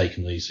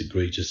undertaken these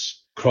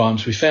egregious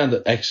crimes. We found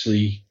that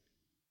actually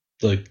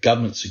the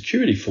government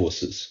security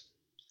forces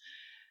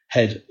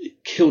had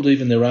killed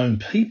even their own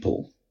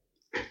people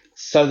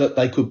so that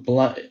they could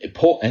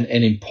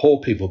in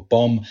poor people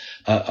bomb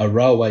a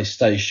railway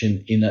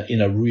station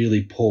in a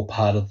really poor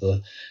part of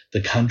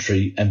the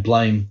country and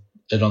blame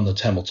it on the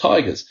Tamil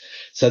Tigers.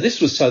 So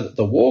this was so that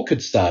the war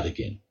could start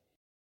again.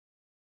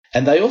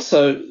 And they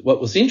also,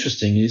 what was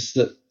interesting is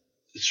that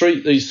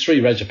these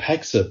three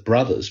Rajapaksa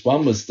brothers,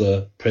 one was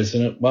the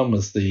president, one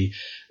was the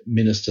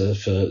minister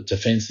for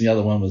defence, and the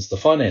other one was the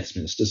finance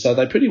minister. So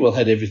they pretty well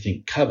had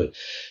everything covered.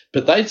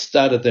 But they'd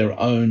started their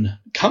own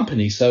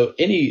company, so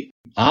any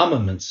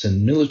armaments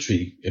and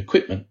military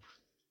equipment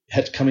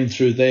had to come in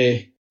through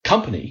their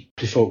company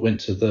before it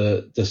went to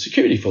the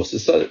security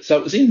forces. So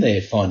it was in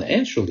their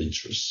financial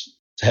interests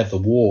to have the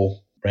war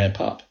ramp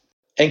up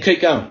and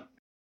keep going.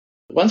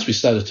 Once we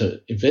started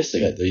to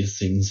investigate these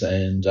things,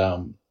 and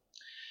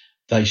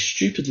they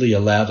stupidly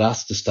allowed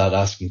us to start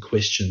asking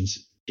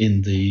questions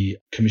in the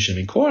Commission of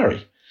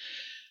Inquiry.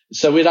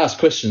 So we'd ask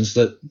questions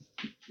that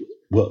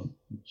were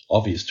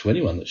obvious to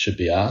anyone that should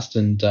be asked.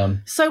 And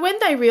so when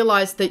they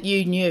realised that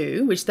you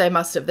knew, which there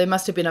must have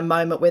been a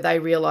moment where they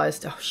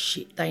realised, oh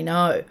shit, they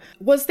know.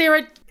 Was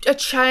there a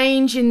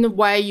change in the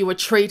way you were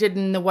treated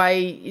and the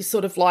way your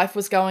sort of life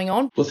was going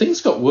on? Well,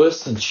 things got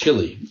worse than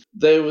chilly.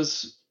 There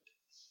was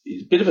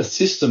a bit of a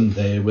system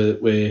there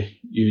where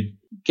you'd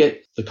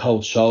get the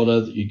cold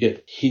shoulder, that you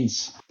get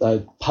hints,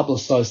 they'd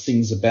publicise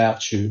things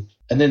about you,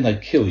 and then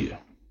they'd kill you.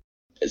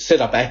 It set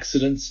up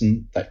accidents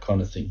and that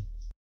kind of thing.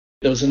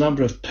 There was a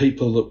number of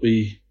people that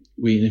we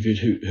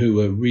interviewed who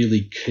were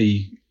really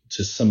key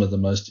to some of the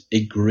most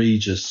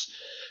egregious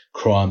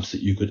crimes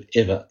that you could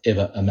ever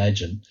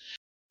imagine,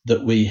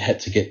 that we had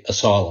to get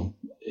asylum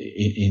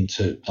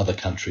into other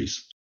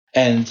countries.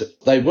 And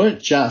they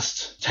weren't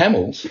just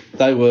Tamils,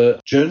 they were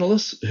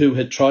journalists who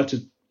had tried to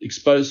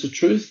expose the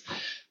truth.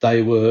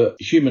 They were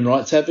human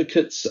rights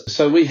advocates.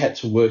 So we had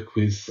to work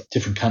with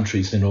different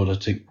countries in order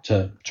to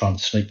try and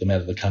sneak them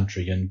out of the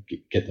country and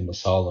get them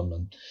asylum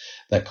and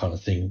that kind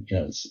of thing. You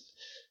know, it's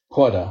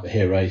quite a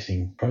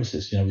hair-raising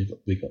process. You know,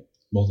 we got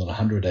more than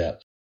 100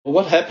 out. Well,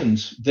 what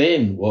happened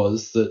then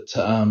was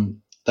that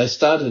they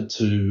started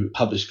to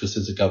publish, because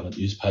there's a government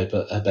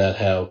newspaper, about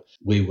how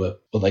we were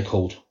what they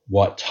called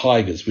white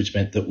tigers, which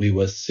meant that we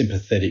were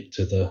sympathetic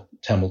to the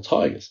Tamil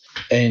Tigers.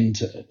 And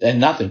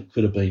nothing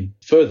could have been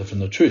further from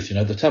the truth. You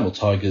know, the Tamil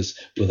Tigers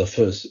were the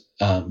first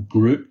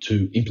group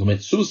to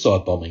implement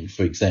suicide bombing,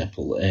 for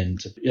example. And,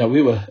 you know,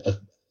 we were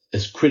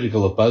as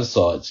critical of both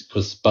sides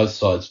because both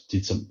sides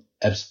did some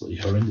absolutely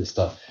horrendous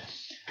stuff.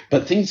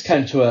 But things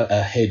came to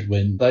a head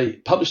when they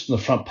published on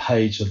the front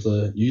page of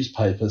the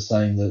newspaper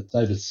saying that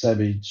David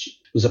Savage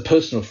was a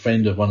personal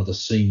friend of one of the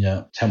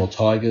senior Tamil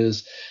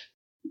Tigers,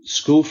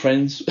 school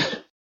friends.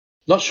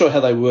 Not sure how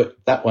they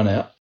worked that one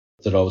out,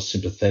 that I was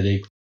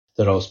sympathetic,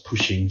 that I was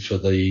pushing for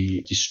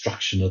the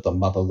destruction of the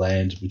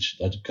motherland, which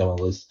I'd go on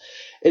the list.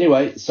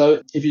 Anyway,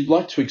 so if you'd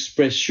like to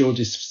express your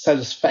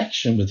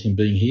dissatisfaction with him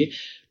being here,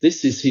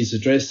 this is his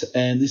address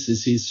and this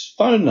is his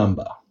phone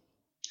number.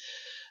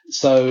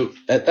 So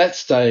at that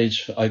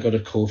stage, I got a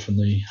call from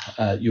the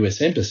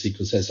US Embassy,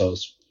 because as I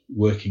was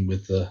working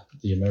with the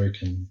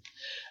American,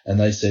 and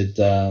they said,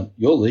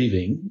 you're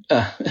leaving.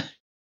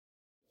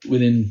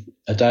 Within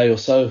a day or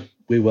so,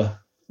 we were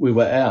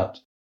out.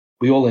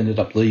 We all ended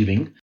up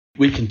leaving.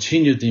 We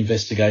continued the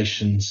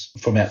investigations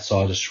from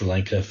outside of Sri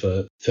Lanka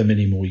for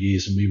many more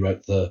years, and we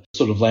wrote the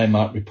sort of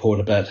landmark report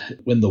about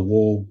when the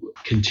war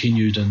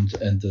continued and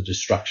the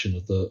destruction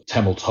of the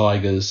Tamil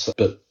Tigers,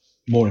 but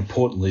more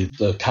importantly,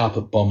 the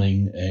carpet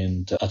bombing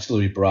and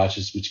artillery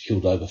barrages, which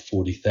killed over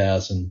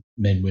 40,000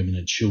 men, women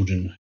and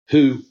children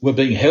who were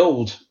being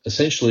held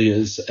essentially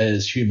as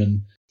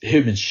human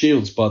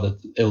shields by the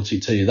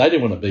LTT. They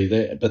didn't want to be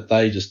there, but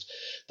they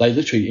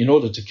literally, in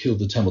order to kill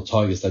the Tamil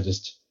Tigers, they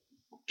just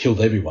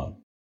killed everyone.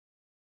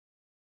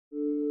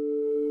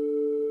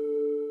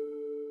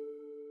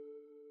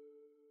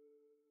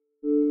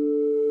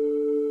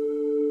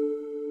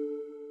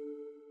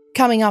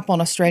 Coming up on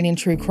Australian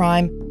True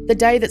Crime, the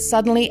day that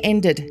suddenly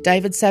ended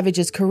David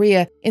Savage's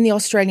career in the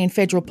Australian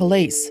Federal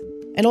Police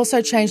and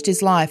also changed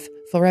his life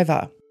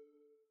forever.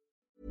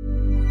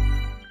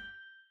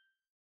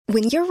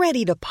 When you're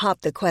ready to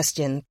pop the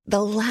question,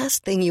 the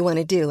last thing you want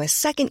to do is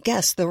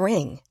second-guess the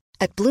ring.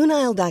 At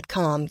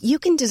BlueNile.com, you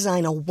can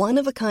design a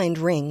one-of-a-kind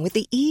ring with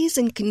the ease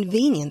and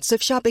convenience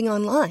of shopping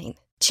online.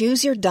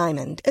 Choose your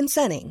diamond and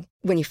setting.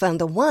 When you find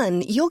the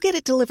one, you'll get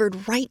it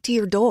delivered right to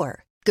your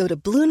door. Go to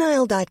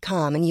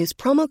BlueNile.com and use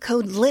promo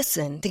code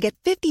LISTEN to get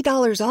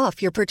 $50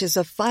 off your purchase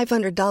of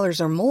 $500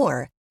 or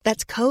more.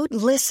 That's code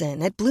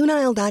LISTEN at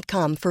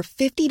BlueNile.com for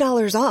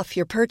 $50 off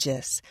your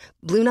purchase.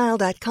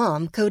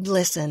 BlueNile.com, code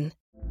LISTEN.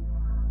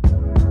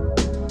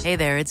 Hey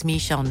there, it's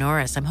Michelle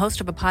Norris. I'm host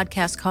of a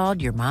podcast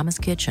called Your Mama's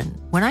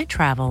Kitchen. When I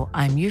travel,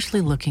 I'm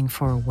usually looking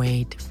for a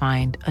way to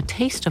find a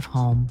taste of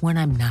home when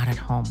I'm not at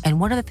home. And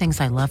one of the things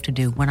I love to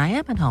do when I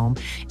am at home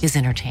is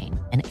entertain.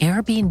 And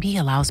Airbnb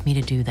allows me to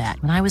do that.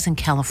 When I was in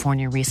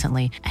California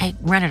recently, I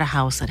rented a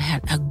house that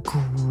had a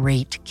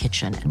great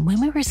kitchen. And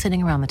when we were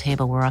sitting around the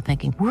table, we were all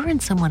thinking, we're in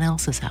someone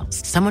else's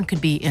house. Someone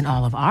could be in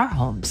all of our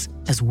homes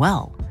as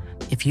well.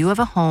 If you have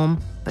a home,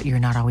 but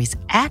you're not always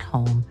at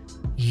home,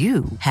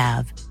 you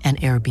have an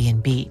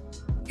Airbnb.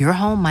 Your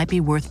home might be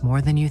worth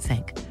more than you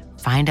think.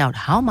 Find out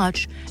how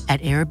much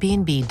at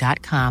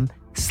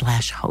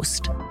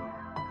airbnb.com/host.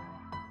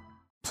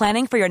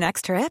 Planning for your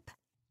next trip?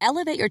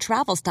 Elevate your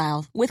travel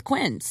style with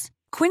Quince.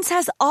 Quince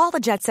has all the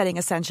jet-setting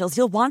essentials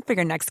you'll want for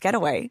your next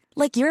getaway,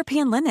 like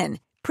European linen,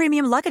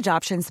 premium luggage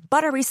options,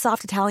 buttery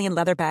soft Italian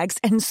leather bags,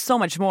 and so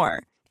much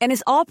more. And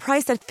is all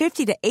priced at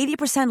 50 to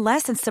 80%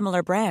 less than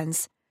similar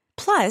brands.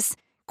 Plus,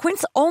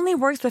 Quince only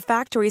works with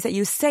factories that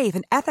use safe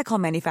and ethical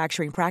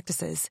manufacturing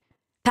practices.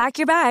 Pack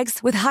your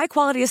bags with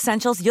high-quality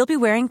essentials you'll be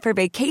wearing for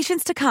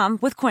vacations to come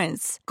with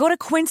Quince. Go to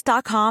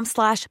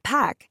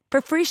quince.com/pack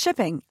for free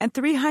shipping and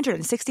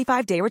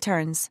 365-day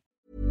returns.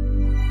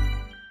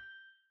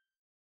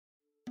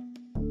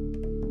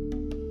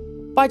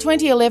 By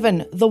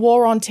 2011, the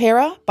War on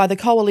Terror by the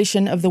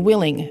Coalition of the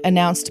Willing,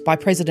 announced by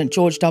President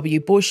George W.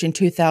 Bush in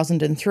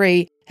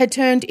 2003, had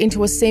turned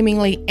into a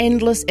seemingly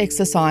endless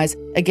exercise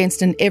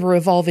against an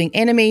ever-evolving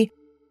enemy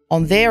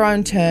on their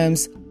own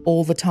terms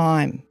all the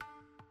time.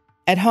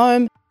 At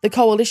home, the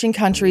coalition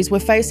countries were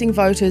facing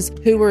voters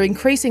who were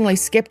increasingly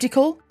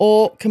sceptical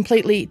or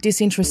completely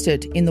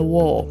disinterested in the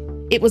war.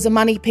 It was a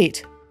money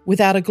pit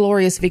without a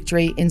glorious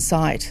victory in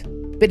sight.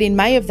 But in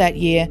May of that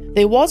year,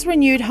 there was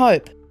renewed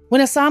hope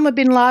when Osama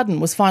bin Laden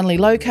was finally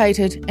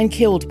located and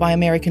killed by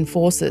American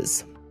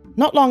forces.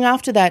 Not long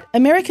after that,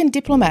 American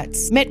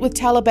diplomats met with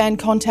Taliban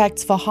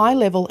contacts for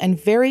high-level and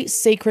very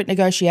secret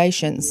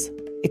negotiations.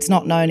 It's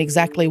not known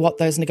exactly what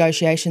those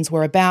negotiations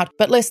were about,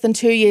 but less than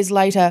 2 years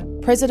later,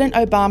 President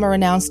Obama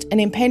announced an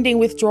impending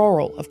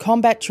withdrawal of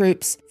combat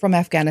troops from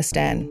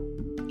Afghanistan.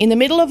 In the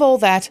middle of all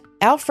that,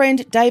 our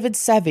friend David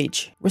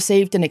Savage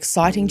received an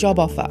exciting job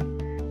offer.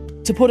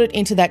 To put it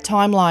into that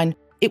timeline,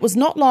 it was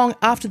not long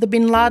after the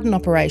Bin Laden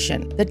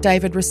operation that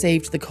David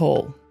received the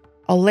call.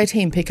 I'll let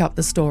him pick up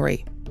the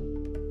story.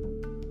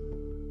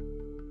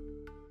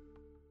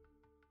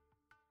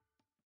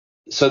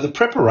 So the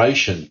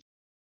preparation,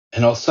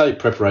 and I'll say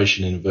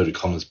preparation in inverted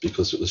commas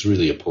because it was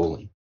really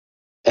appalling.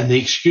 And the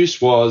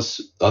excuse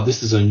was, oh,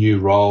 this is a new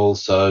role,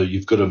 so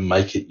you've got to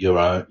make it your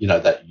own,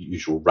 that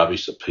usual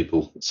rubbish that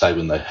people say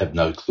when they have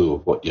no clue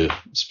of what you're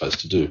supposed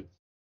to do.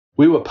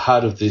 We were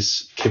part of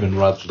this Kevin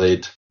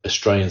Rudd-led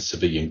Australian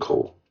Civilian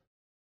Corps.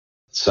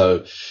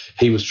 So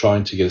he was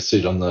trying to get a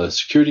seat on the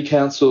Security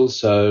Council,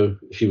 so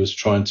he was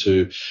trying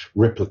to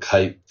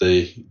replicate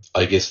the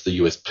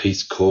US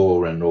Peace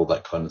Corps and all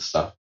that kind of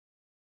stuff.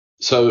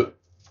 So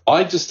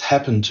I just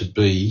happened to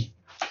be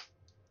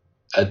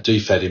a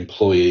DFAT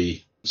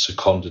employee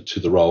seconded to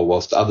the role,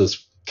 whilst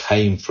others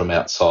came from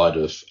outside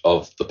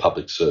of the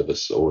public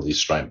service or the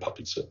Australian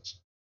public service.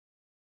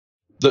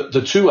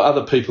 The two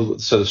other people,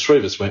 so the three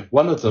of us went,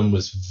 one of them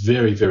was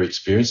very, very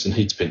experienced, and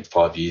he'd spent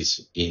 5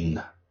 years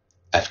in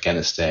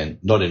Afghanistan,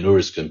 not in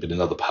Uruzgan, but in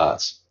other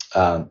parts.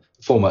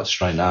 Former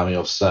Australian Army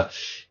officer,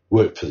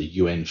 worked for the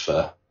UN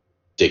for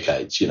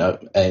decades,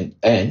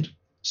 and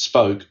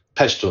spoke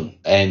Pashtun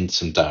and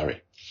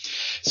Sindari.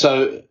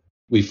 So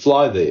we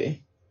fly there.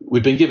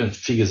 We've been given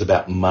figures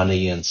about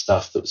money and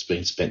stuff that's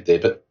been spent there.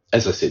 But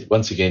as I said,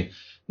 once again,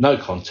 no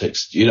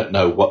context. You don't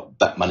know what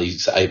that money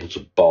is able to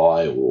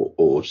buy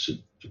or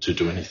to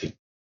do anything.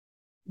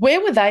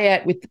 Where were they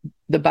at with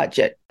the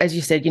budget? As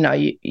you said,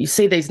 you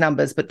see these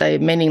numbers, but they're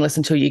meaningless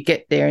until you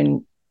get there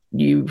and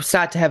you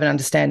start to have an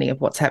understanding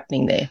of what's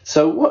happening there.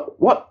 So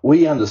what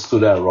we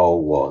understood our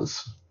role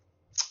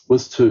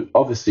was to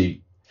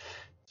obviously,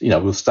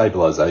 with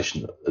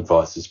stabilisation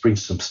advices, bring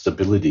some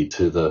stability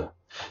to the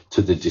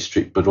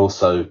district, but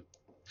also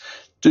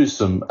do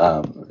some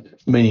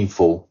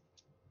meaningful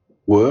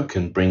work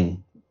and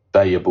bring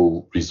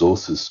valuable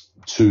resources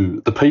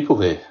to the people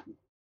there.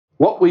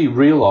 What we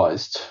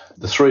realised,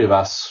 the three of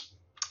us,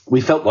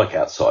 we felt like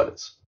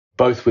outsiders,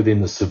 both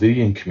within the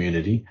civilian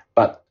community,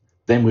 but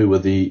then we were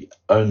the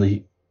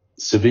only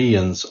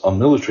civilians on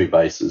military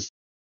bases.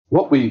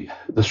 What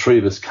the three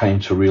of us came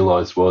to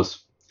realise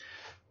was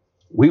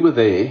we were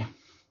there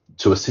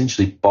to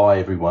essentially buy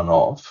everyone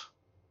off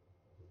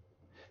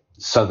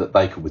so that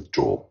they could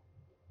withdraw.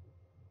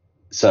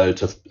 So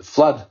to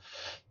flood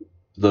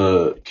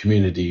the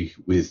community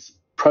with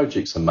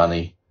projects and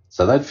money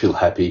so they'd feel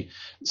happy.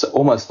 It's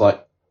almost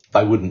like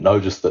they wouldn't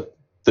notice that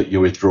you're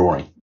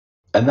withdrawing.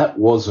 And that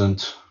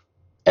wasn't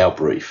our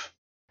brief.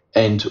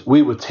 And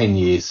we were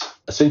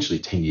essentially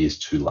 10 years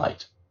too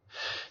late.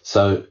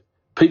 So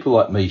people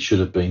like me should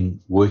have been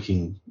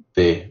working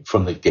there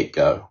from the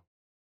get-go.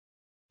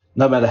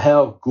 No matter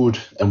how good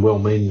and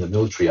well-meaning the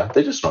military are,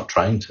 they're just not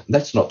trained.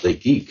 That's not their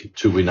gig,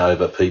 to win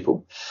over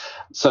people.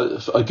 So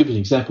I'll give you an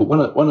example.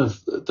 One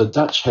of the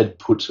Dutch had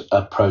put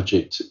a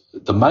project,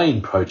 the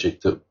main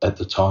project at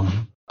the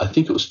time, I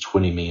think it was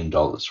 $20 million,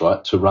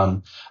 right, to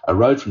run a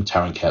road from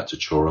Tarankout to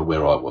Chora,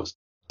 where I was.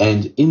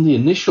 And in the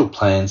initial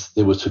plans,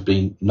 there was to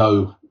be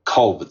no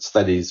culverts,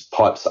 that is,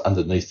 pipes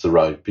underneath the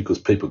road, because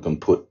people can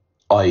put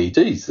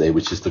IEDs there,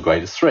 which is the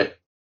greatest threat.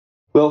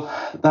 Well,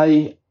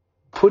 they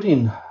put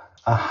in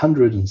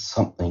 100 and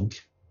something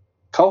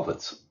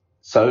culverts.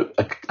 So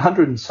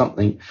 100 and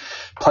something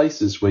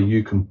places where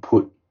you can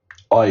put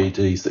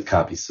IEDs that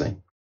can't be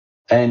seen.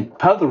 And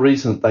part of the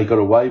reason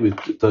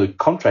that the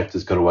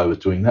contractors got away with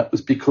doing that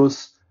was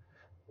because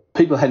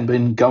people hadn't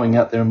been going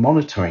out there and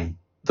monitoring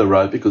the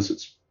road because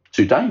it's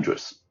too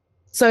dangerous.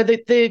 So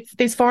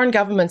these foreign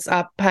governments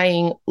are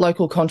paying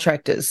local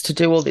contractors to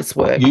do all this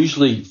work?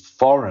 Usually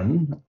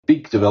foreign,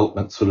 big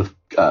development sort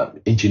of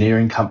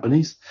engineering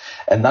companies,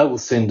 and they will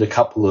send a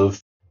couple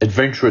of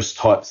adventurous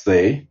types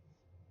there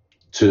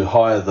to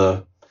hire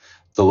the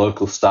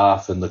local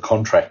staff and the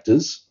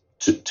contractors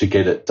to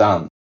get it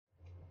done.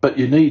 But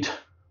you need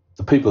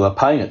the people that are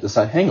paying it to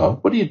say, hang on,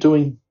 what are you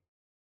doing?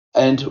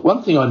 And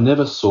one thing I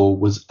never saw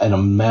was an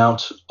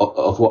amount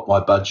of what my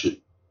budget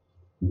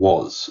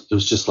was. It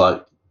was just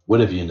like,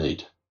 whatever you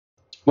need.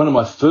 One of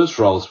my first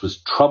roles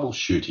was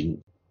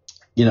troubleshooting.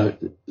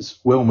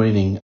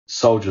 Well-meaning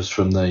soldiers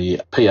from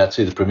the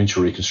PRT, the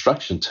Provincial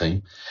Reconstruction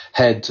Team,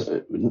 had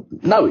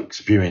no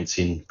experience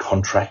in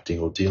contracting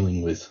or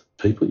dealing with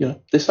people.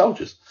 They're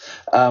soldiers.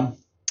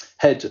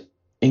 Had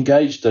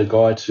engaged a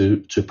guy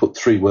to put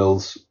 3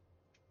 wells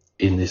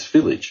in this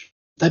village.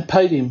 They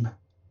paid him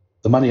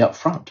the money up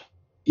front.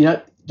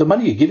 The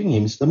money you're giving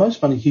him is the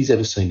most money he's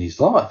ever seen in his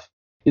life.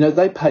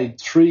 They paid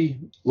 3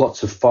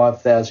 lots of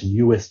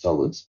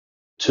 $5,000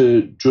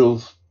 to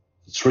drill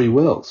 3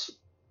 wells.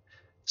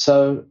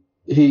 So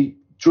he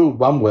drilled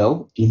 1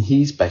 well in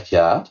his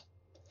backyard,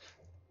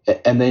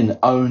 and then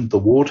owned the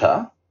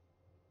water.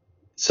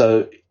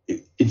 So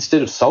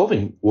instead of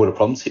solving water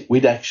problems,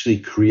 we'd actually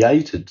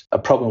created a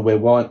problem where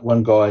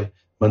one guy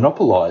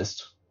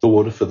monopolised the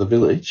water for the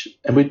village,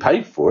 and we'd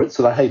paid for it,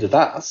 so they hated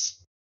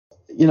us.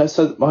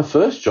 So my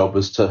first job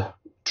was to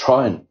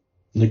try and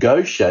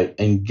negotiate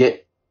and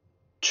get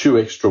 2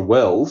 extra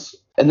wells.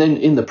 And then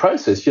in the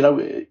process,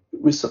 it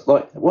was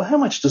like, well, how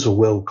much does a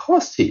well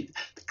cost here?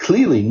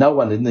 Clearly no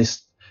one in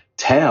this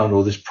town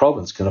or this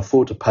province can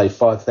afford to pay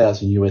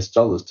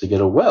 $5,000 to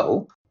get a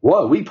well. Why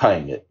are we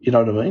paying it? You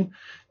know what I mean?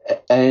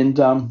 And,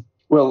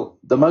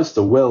 the most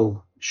a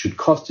well should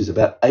cost is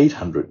about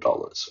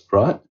 $800,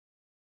 right?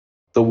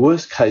 The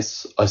worst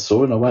case I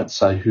saw, and I won't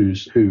say who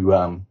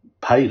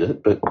paid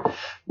it, but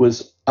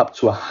was up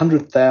to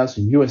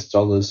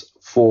 $100,000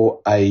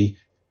 for a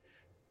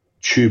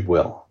tube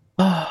well,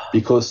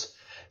 because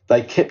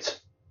they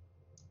kept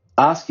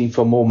asking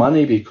for more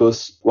money,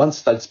 because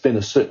once they'd spent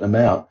a certain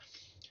amount,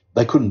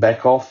 they couldn't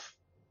back off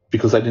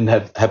because they didn't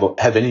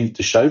have anything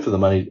to show for the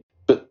money.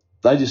 But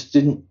they just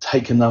didn't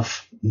take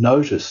enough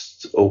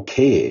notice or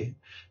care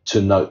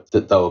to note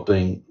that they were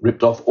being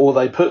ripped off, or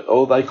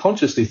they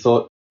consciously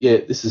thought, yeah,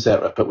 this is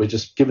outright, but we're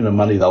just giving them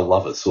money, they'll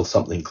love us or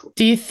something.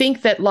 Do you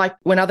think that, like,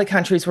 when other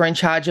countries were in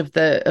charge of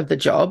the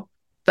job,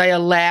 they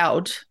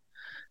allowed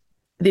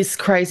this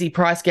crazy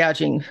price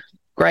gouging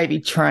gravy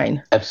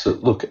train?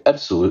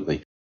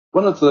 Absolutely.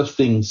 One of the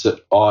things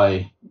that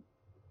I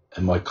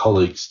and my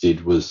colleagues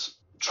did was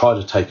try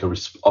to take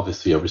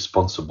obviously a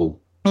responsible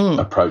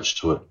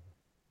approach to it.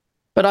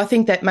 But I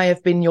think that may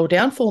have been your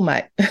downfall,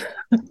 mate.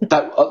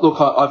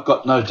 I've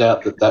got no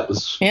doubt that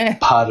was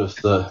part of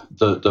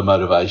the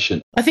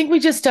motivation. I think we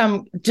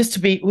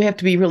we have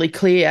to be really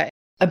clear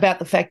about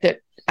the fact that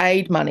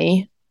aid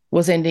money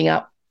was ending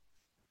up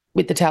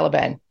with the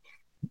Taliban.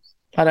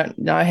 I don't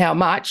know how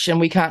much, and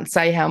we can't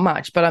say how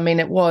much, but I mean,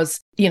 it was,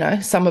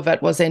 some of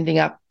it was ending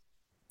up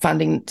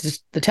funding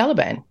the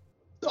Taliban.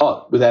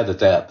 Oh, without a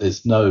doubt.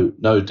 There's no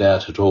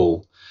doubt at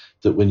all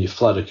that when you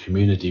flood a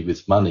community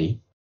with money,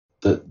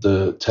 that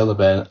the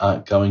Taliban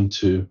aren't going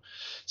to,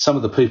 some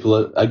of the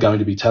people are going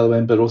to be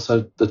Taliban, but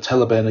also the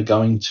Taliban are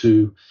going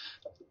to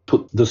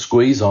put the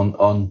squeeze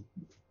on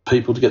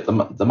people to get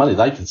the money.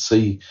 They can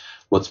see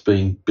what's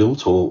being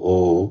built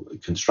or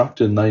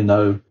constructed, and they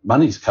know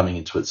money's coming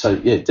into it. So,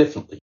 yeah,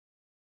 definitely.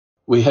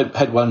 We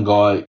had one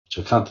guy, which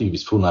I can't think of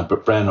his full name,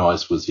 but Brown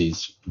Eyes was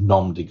his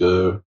nom de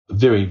guerre, a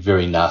very,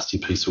 very nasty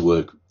piece of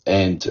work.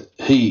 And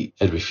he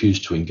had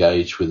refused to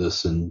engage with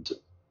us, and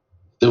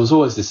there was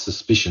always this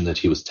suspicion that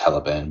he was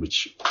Taliban,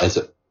 which, as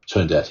it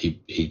turned out,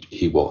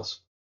 he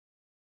was.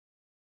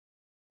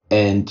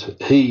 And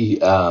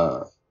he, as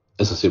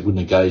I said,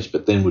 wouldn't engage,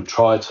 but then would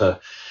try to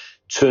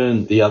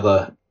turn the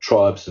other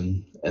tribes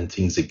and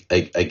things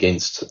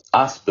against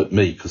us, but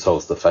me, because I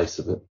was the face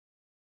of it.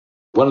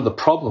 One of the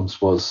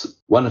problems was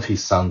one of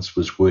his sons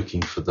was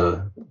working for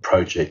the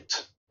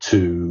project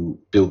to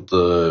build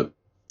the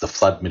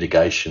flood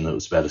mitigation. It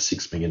was about a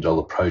 $6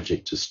 million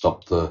project to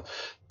stop the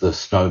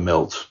snow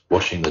melt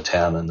washing the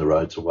town and the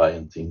roads away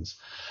and things.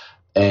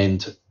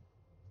 And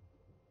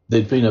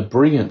there'd been a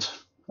brilliant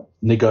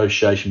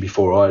negotiation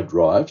before I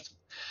arrived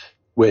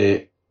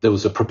where there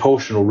was a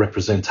proportional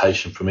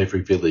representation from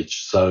every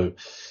village. So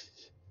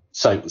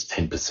say it was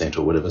 10%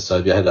 or whatever. So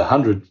if you had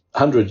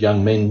 100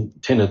 young men,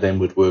 10 of them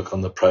would work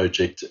on the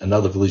project.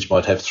 Another village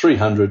might have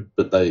 300,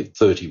 but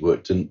 30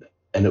 worked. And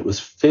it was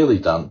fairly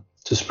done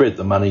to spread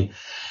the money.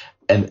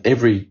 And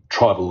every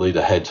tribal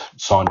leader had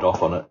signed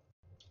off on it,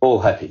 all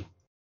happy.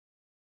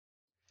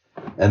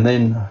 And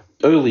then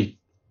early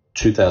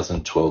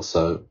 2012,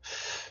 so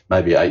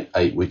maybe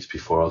eight weeks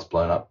before I was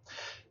blown up,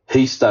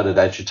 he started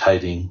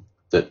agitating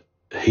that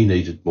he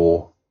needed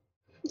more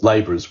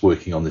labourers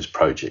working on this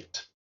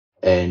project.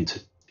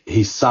 And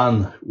his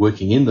son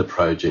working in the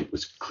project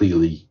was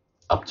clearly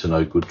up to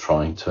no good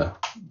trying to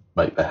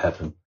make that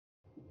happen.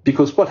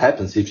 Because what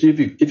happens if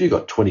you've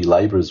got 20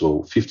 labourers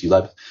or 50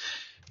 labourers,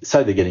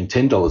 say they're getting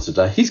 $10 a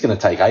day, he's going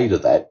to take 8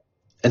 of that.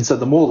 And so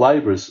the more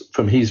labourers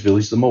from his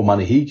village, the more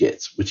money he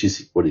gets, which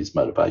is what his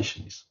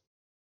motivation is.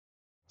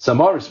 So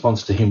my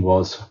response to him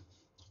was,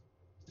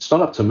 it's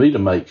not up to me to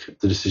make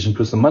the decision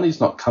because the money's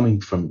not coming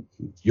from,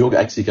 you're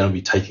actually going to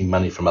be taking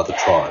money from other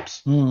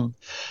tribes. Mm.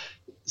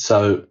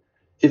 So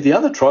if the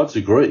other tribes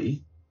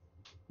agree,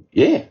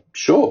 yeah,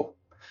 sure,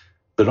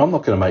 but I'm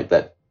not going to make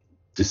that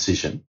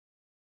decision.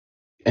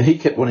 And he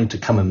kept wanting to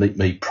come and meet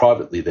me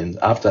privately then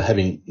after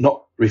having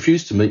not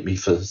refused to meet me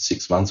for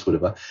 6 months,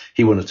 whatever.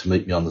 He wanted to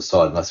meet me on the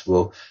side. And I said,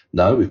 well,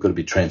 no, we've got to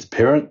be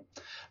transparent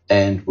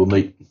and we'll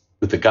meet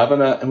with the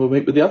governor and we'll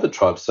meet with the other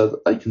tribes so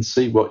that they can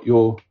see what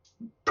you're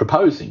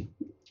proposing.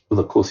 Well,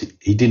 of course,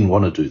 he didn't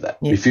want to do that,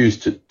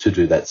 refused to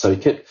do that. So he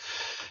kept,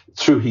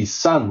 through his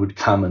son, would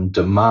come and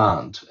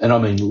demand, and I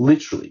mean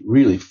literally,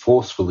 really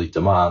forcefully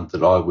demand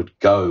that I would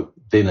go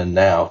then and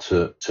now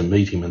to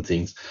meet him and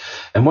things.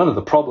 And one of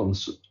the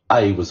problems,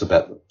 was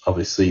about,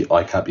 obviously,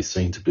 I can't be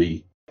seen to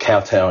be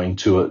kowtowing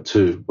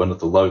to one of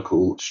the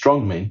local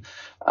strongmen,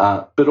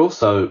 but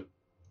also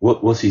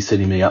what was he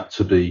setting me up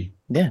to be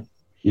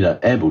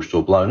ambushed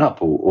or blown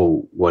up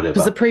or whatever.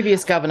 Because the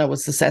previous governor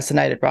was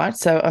assassinated, right?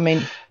 So, I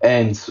mean...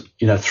 And,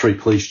 3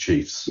 police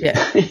chiefs.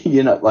 Yeah.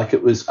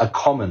 It was a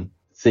common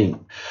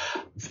thing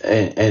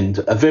and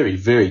a very,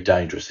 very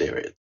dangerous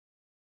area.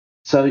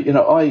 So,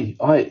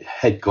 I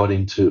had got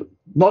into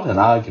not an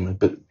argument,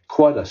 but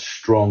quite a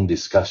strong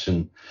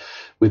discussion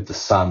with the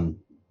son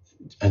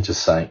and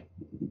just saying,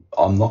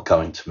 I'm not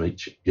going to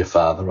meet your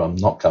father. I'm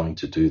not going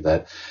to do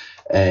that.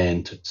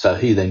 And so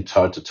he then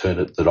tried to turn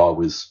it that I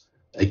was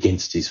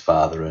against his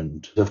father.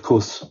 And, of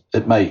course,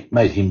 it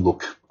made him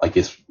look, I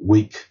guess,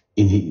 weak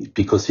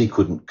because he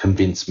couldn't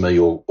convince me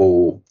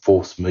or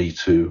force me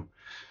to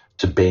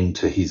bend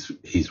to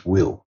his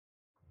will.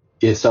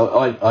 Yeah,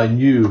 so I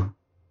knew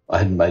I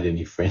hadn't made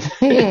any friends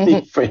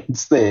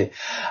there.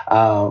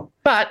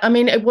 But, I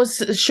mean, it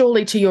was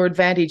surely to your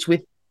advantage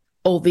with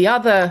all the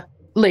other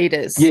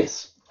leaders.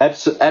 Yes,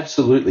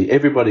 absolutely.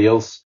 Everybody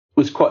else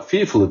was quite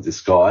fearful of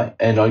this guy,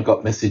 and I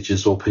got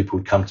messages or people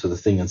would come to the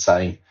thing and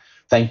saying,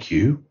 thank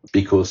you,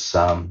 because,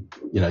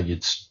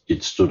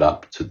 you'd stood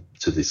up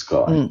to this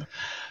guy. Mm.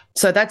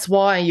 So that's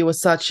why you were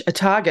such a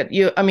target.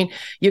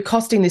 You're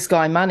costing this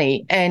guy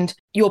money, and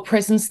your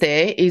presence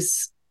there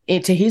is,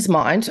 to his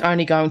mind,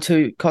 only going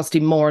to cost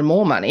him more and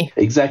more money.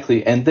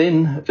 Exactly. And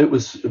then it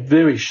was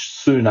very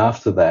soon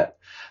after that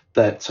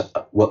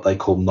what they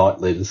call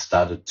night leaders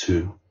started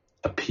to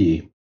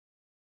appear.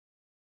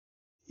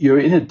 You're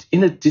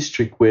in a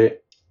district where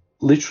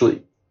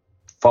literally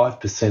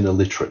 5% are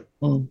literate.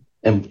 Mm.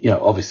 And,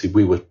 obviously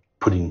we were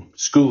putting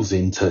schools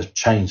in to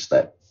change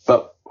that.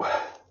 But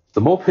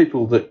the more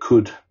people that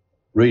could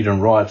read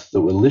and write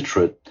that were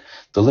literate,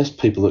 the less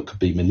people that could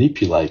be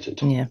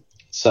manipulated. Yeah.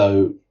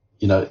 So,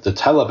 the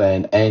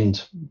Taliban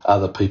and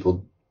other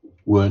people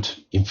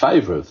weren't in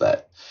favour of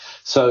that.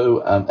 So,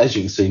 as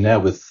you can see now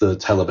with the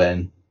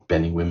Taliban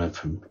banning women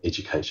from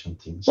education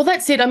and things. Well,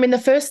 that's it. I mean, the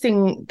first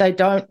thing they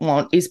don't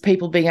want is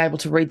people being able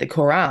to read the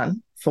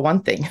Quran, for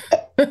one thing.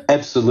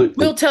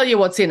 Absolutely. We'll tell you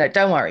what's in it.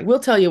 Don't worry. We'll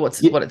tell you what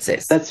it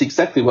says. That's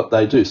exactly what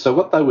they do. So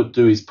what they would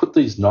do is put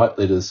these night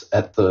leaders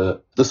at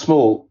the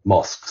small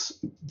mosques,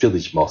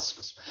 village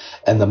mosques,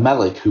 and the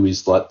Malik, who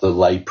is like the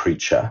lay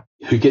preacher,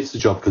 who gets the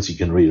job because he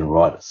can read and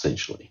write,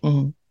 essentially.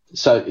 Mm-hmm.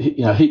 So,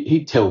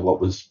 he'd tell what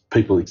was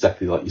people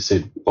exactly like you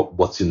said,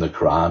 what's in the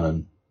Quran,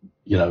 and,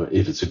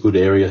 if it's a good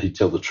area, he'd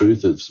tell the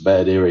truth. If it's a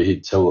bad area,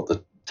 he'd tell what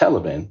the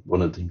Taliban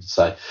wanted him to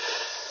say.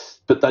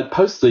 But they'd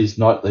post these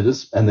night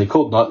letters, and they're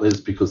called night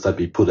letters because they'd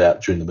be put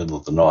out during the middle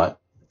of the night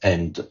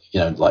and,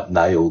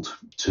 nailed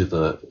to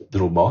the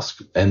little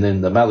mosque. And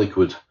then the Malik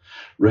would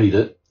read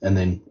it and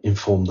then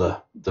inform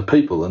the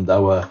people. And they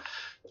were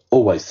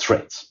always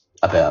threats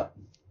about.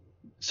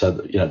 So,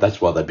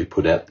 that's why they'd be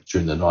put out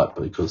during the night,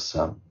 because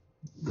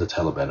the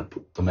Taliban had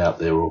put them out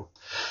there.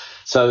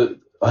 So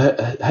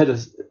I had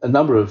a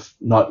number of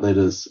night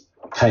letters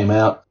came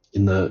out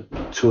in the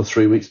 2 or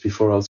 3 weeks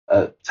before I was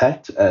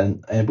attacked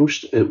and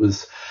ambushed. It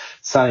was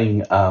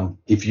saying,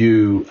 if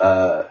you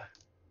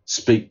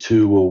speak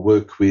to or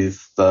work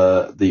with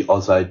the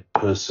Ausaid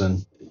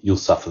person, you'll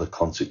suffer the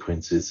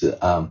consequences.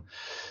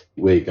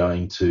 We're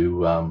going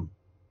to,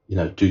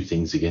 do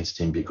things against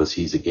him because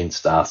he's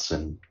against us,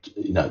 and,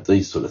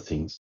 these sort of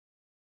things.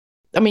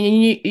 I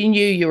mean, you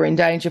knew you were in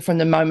danger from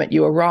the moment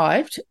you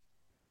arrived.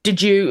 Did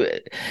you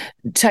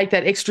take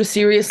that extra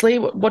seriously?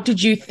 What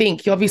did you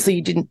think? Obviously,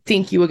 you didn't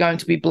think you were going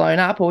to be blown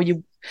up, or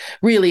you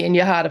really, in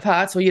your heart of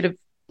hearts, or you'd have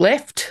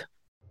left?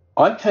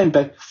 I came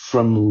back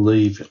from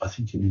leave, I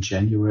think in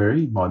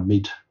January,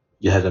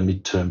 you had a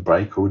midterm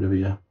break or whatever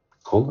you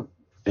call it.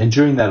 And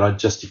during that, I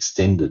just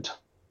extended.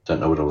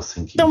 Don't know what I was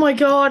thinking. Oh, my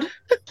God.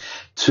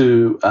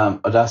 I'd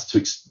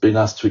been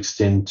asked to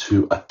extend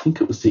to, I think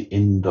it was the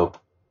end of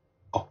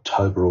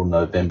October or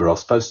November. I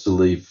was supposed to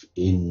leave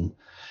in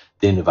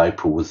the end of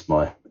April was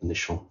my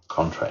initial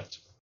contract.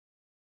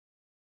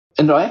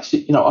 And I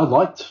actually, I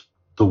liked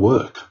the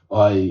work.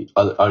 I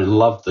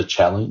loved the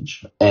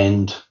challenge.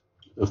 And,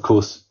 of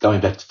course, going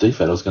back to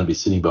DFAT, I was going to be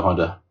sitting behind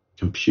a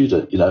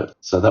computer,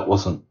 so that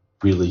wasn't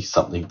really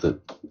something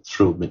that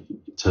thrilled me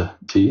to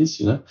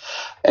tears,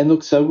 And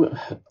look, so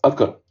I've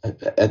got,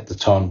 at the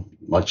time,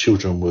 my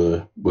children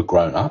were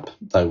grown up.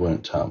 They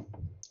weren't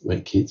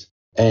kids.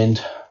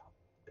 And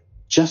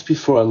just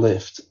before I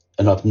left,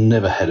 and I've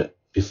never had it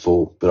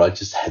before, but I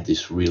just had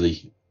this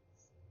really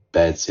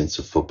bad sense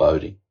of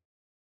foreboding.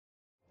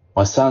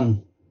 My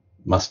son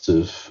must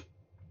have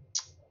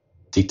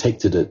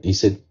detected it. He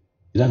said,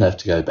 "You don't have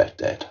to go back,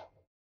 Dad."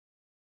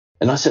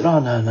 And I said, "Oh,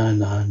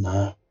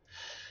 no.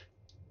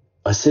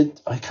 I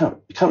said, I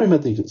can't remember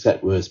the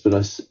exact words, but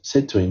I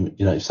said to him,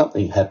 if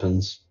something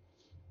happens,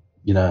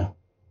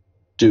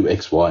 do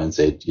X, Y, and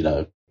Z,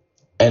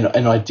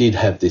 And I did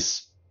have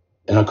this,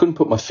 and I couldn't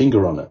put my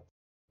finger on it.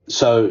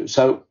 So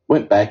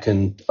went back,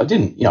 and I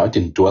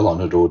didn't dwell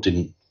on it or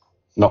didn't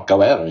not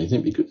go out or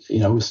anything, because, we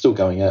were still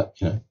going out,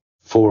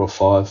 4 or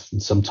 5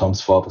 and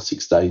sometimes 5 or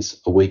 6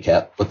 days a week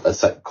out, what they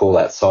call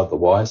outside the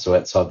wire, so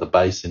outside the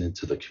base and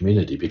into the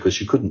community, because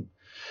you couldn't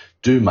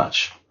do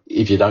much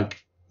if you don't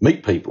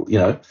meet people,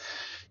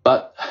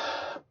 But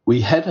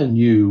we had a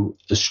new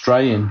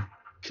Australian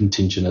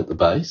contingent at the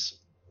base,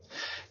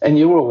 and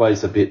you were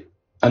always a bit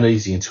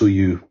uneasy until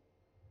you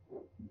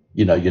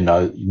know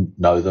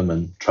them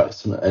and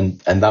trust them,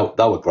 and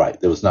they were great.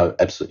 There was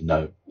absolutely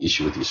no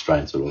issue with the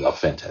Australians at all. They were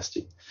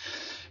fantastic.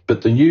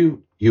 But the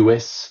new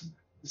US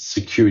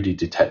security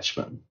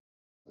detachment,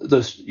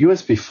 the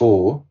US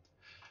before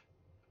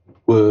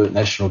were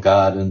National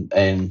Guard,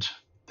 and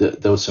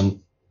there were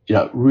some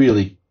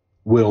really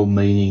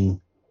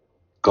well-meaning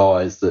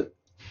guys that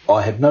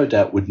I have no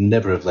doubt would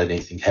never have let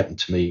anything happen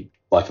to me,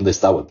 like unless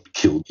they were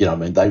killed.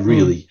 They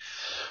really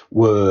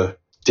were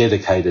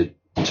dedicated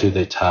to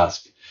their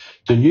task.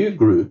 The new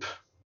group,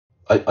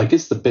 I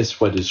guess the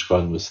best way to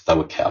describe them was they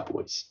were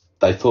cowboys.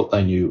 They thought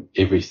they knew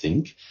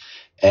everything,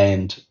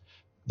 and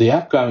the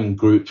outgoing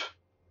group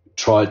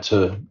tried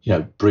to,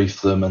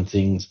 brief them and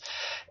things,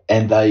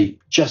 and they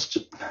just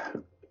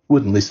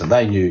wouldn't listen.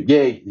 They knew,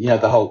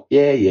 the whole,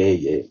 yeah.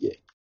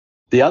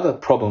 The other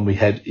problem we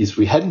had is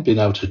we hadn't been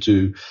able to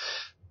do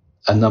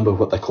a number of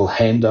what they call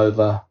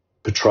handover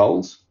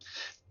patrols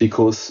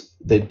because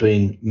there'd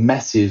been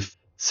massive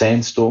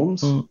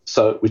sandstorms,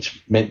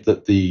 which meant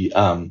that the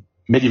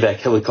medevac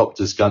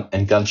helicopters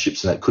and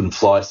gunships and that couldn't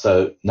fly,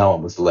 so no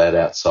one was allowed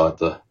outside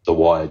the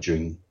wire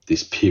during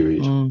this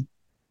period.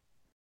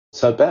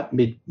 So about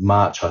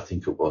mid-March, I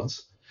think it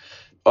was,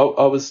 I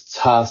was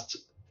tasked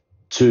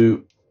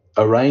to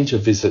arrange a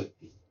visit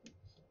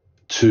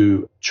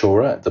to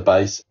Chora at the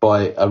base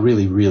by a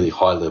really, really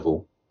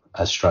high-level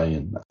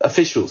Australian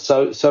official.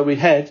 So we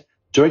had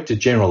Director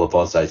General of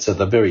AusAid, so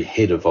the very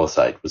head of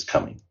AusAid was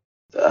coming.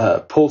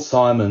 Paul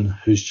Simon,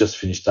 who's just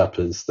finished up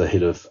as the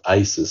head of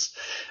ACES,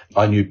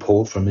 I knew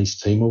Paul from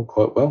East Timor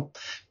quite well,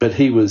 but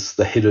he was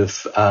the head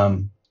of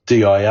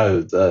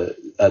DIO,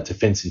 the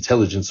Defence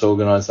Intelligence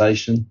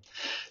Organisation,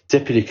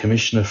 Deputy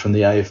Commissioner from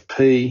the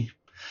AFP,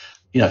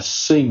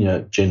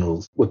 senior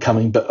generals were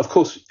coming, but of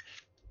course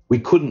we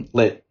couldn't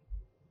let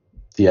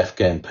the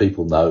Afghan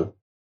people know.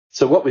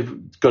 So what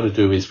we've got to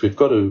do is we've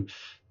got to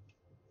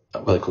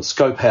what they call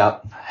scope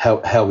out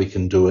how we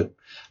can do it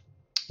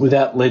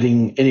without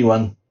letting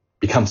anyone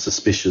become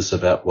suspicious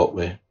about what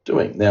we're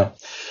doing. Now,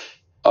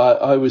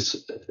 I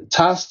was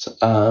tasked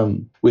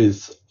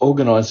with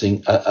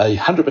organising a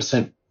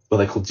 100% what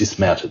they call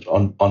dismounted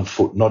on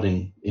foot, not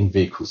in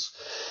vehicles.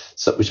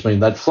 So, which means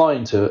they'd fly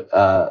into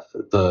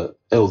the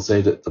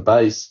LZ at the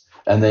base,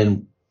 and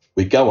then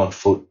we'd go on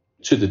foot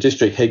to the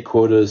district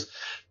headquarters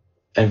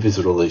and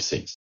visit all these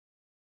things.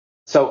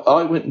 So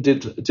I went and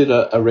did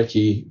a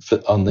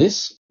recce on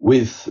this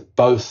with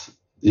both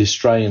the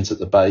Australians at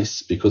the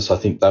base, because I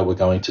think they were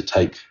going to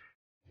take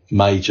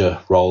major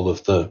role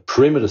of the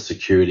perimeter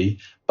security,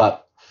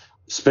 but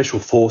special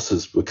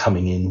forces were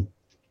coming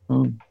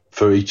in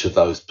for each of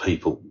those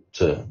people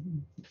to.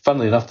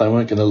 Funnily enough, they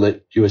weren't going to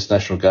let US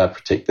National Guard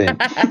protect them.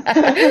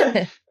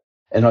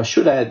 And I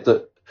should add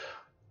that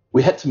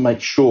we had to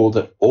make sure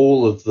that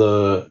all of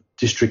the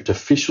district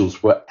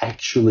officials were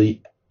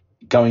actually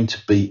going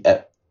to be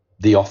at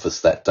the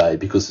office that day,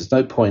 because there's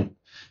no point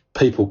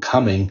people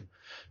coming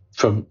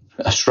from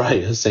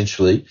Australia,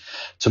 essentially,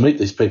 to meet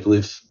these people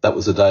if that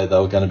was a day they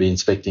were going to be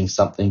inspecting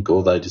something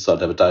or they decided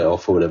to have a day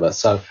off or whatever.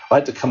 So I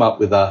had to come up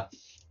with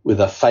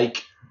a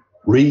fake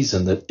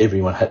reason that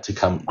everyone had to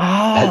come,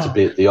 had to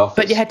be at the office.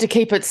 But you had to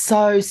keep it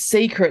so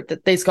secret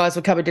that these guys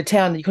were coming to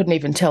town that you couldn't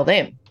even tell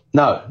them.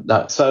 No.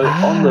 So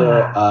on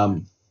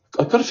the,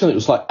 I've got a feeling it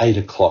was like 8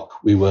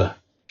 o'clock we were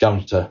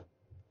going to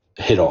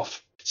head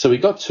off. So we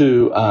got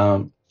to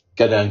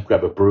go down,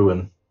 grab a brew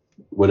and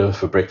whatever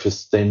for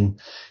breakfast. Then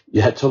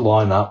you had to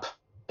line up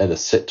at a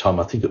set time.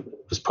 I think it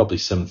was probably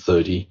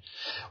 7:30,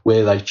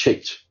 where they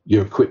checked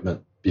your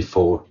equipment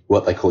before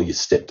what they call you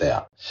stepped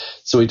out.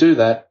 So we do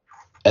that,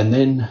 and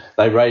then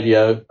they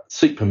radio,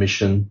 seek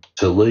permission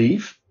to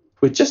leave.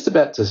 We're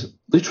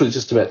literally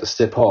just about to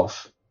step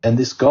off, and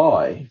this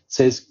guy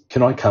says,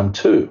 "Can I come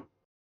too?"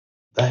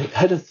 They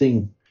had a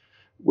thing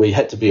where you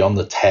had to be on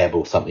the tab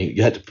or something.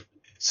 You had to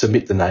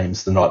submit the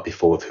names the night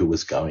before of who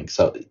was going,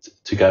 so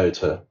to go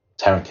to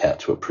Tarankout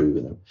to approve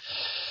them.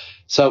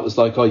 So it was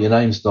like, your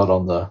name's not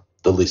on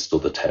the list or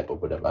the tab or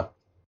whatever.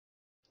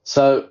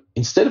 So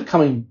instead of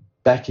coming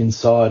back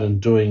inside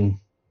and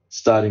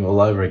starting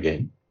all over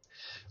again,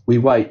 we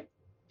wait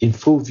in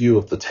full view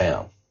of the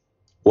town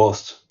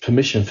whilst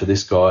permission for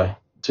this guy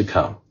to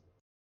come.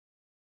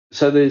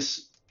 So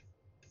there's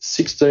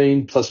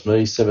 16 plus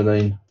me,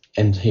 17,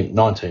 and him,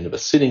 19 of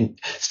us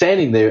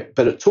standing there,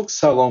 but it took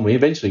so long, we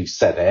eventually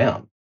sat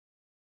down.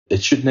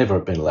 It should never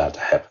have been allowed to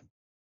happen.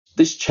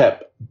 This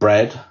chap,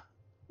 Brad,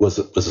 was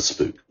a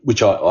spook,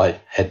 which I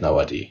had no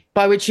idea.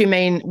 By which you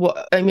mean,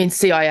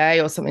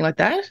 CIA or something like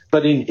that?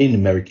 But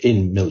in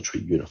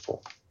military uniform.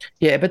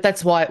 Yeah, but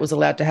that's why it was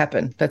allowed to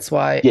happen. That's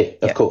why. Yeah,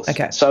 of course.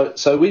 Okay.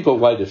 So we've all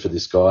waited for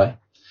this guy,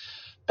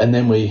 and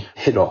then we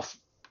head off.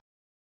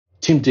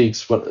 Tim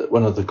Diggs,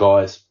 one of the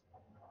guys,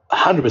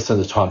 100% of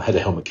the time had a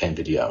helmet cam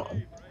video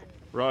on.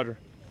 Roger.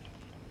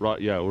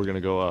 Right, yeah, we're going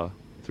to go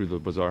through the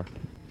bazaar,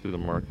 through the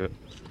market.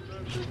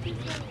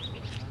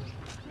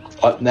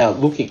 I've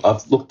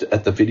looked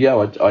at the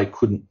video. I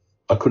couldn't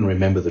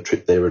remember the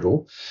trip there at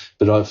all,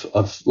 but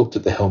I've looked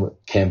at the helmet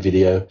cam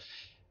video,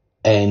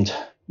 and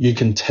you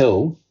can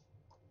tell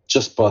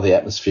just by the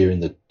atmosphere in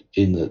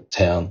the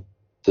town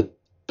that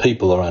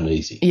people are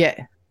uneasy.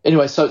 Yeah.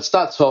 Anyway, so it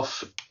starts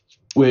off.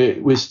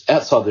 We're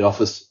outside the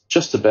office,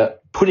 just about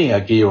putting our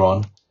gear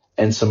on,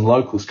 and some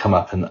locals come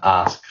up and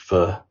ask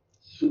for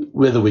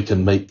whether we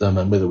can meet them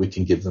and whether we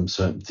can give them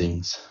certain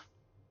things.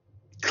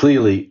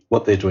 Clearly,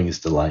 what they're doing is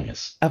delaying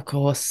us. Of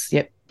course,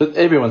 yep. But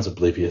everyone's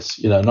oblivious,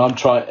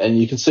 and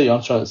you can see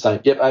I'm trying to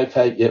say, yep,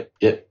 okay,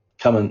 yep,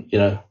 come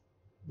and,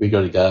 we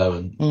got to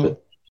go.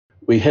 But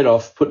we head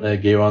off, putting our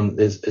gear on.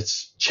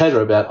 It's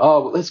chatter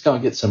about, let's go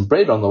and get some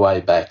bread on the way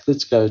back.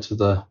 Let's go to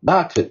the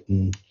market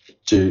and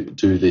do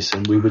this.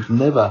 And we would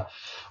never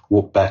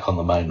walk back on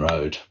the main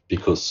road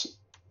because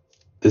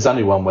there's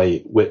only one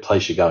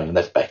place you're going, and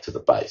that's back to the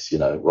base.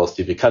 Whilst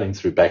if you're cutting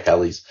through back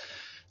alleys,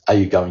 are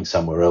you going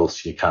somewhere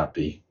else? You can't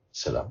be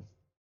set up.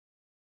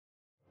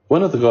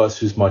 One of the guys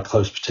who's my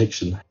close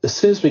protection, as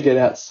soon as we get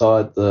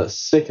outside the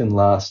second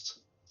last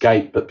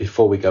gate, but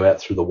before we go out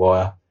through the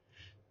wire,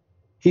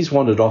 he's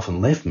wandered off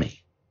and left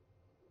me.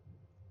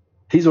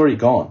 He's already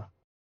gone.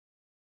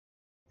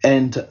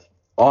 And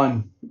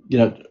I'm,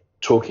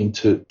 talking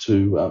to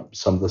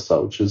some of the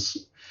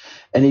soldiers,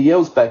 and he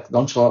yells back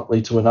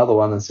nonchalantly to another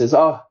one and says,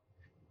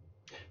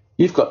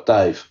 you've got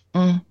Dave.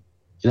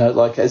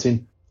 As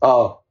in,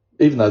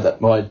 even though that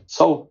my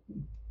sole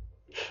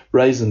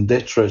raison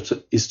d'etre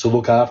is to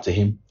look after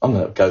him, I'm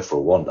going to go for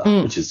a wander,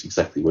 which is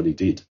exactly what he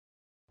did.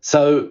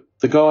 So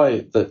the guy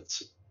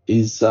that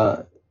is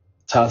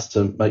tasked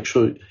to make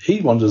sure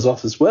he wanders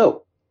off as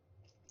well.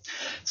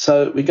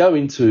 So we go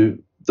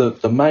into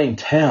the main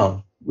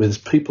town where there's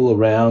people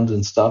around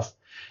and stuff,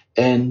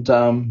 and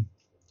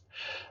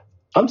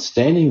I'm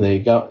standing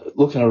there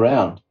looking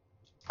around,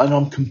 and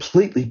I'm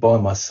completely by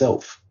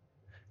myself.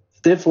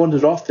 They've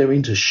wandered off. They're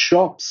into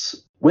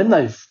shops. When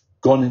they've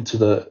gone into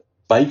the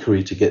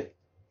bakery to get,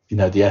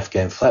 the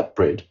Afghan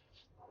flatbread,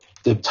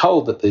 they're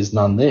told that there's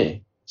none there.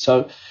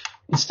 So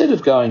instead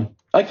of going,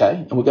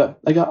 okay, and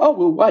they go,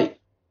 we'll wait.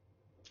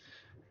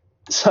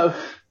 So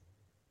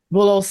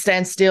we'll all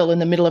stand still in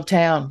the middle of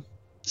town.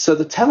 So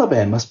the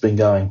Taliban must have been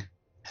going,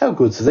 how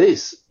good's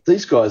this?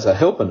 These guys are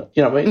helping it.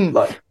 You know what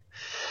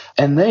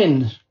I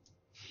mean?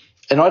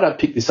 And I don't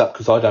pick this up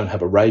because I don't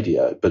have a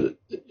radio, but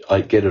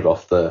I get it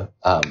off the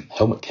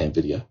helmet cam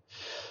video.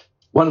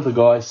 One of the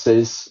guys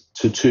says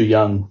to two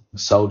young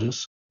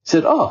soldiers, he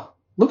said,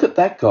 look at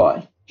that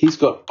guy. He's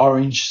got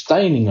orange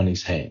staining on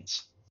his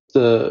hands.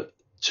 The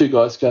two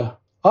guys go,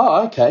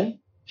 okay. And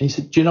he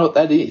said, do you know what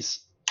that is?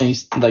 And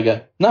they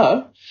go,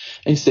 no.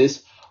 And he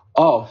says,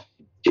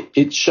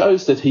 it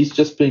shows that he's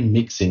just been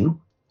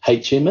mixing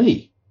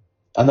HME.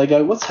 And they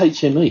go, what's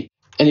HME?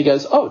 And he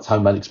goes, it's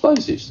homemade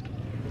explosives.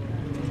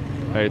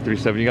 Hey,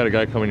 37, you got a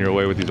guy coming your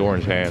way with these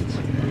orange hands.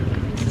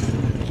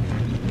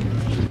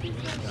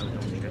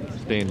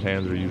 Stained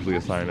hands are usually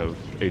a sign of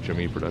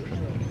HME production.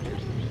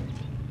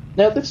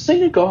 Now, they've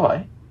seen a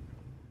guy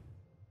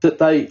that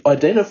they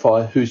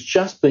identify who's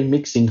just been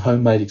mixing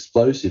homemade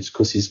explosives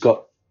because he's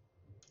got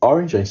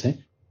orange on his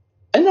hand,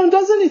 and no one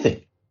does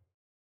anything.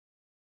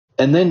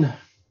 And then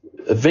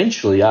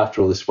eventually,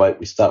 after all this wait,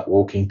 we start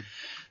walking,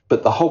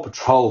 but the whole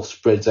patrol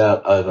spreads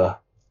out over,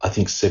 I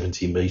think,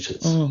 70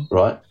 metres,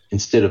 right?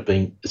 Instead of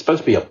it's supposed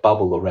to be a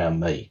bubble around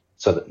me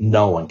so that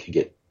no one can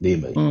get near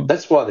me.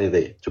 That's why they're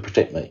there, to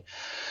protect me.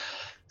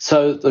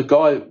 So the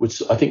guy,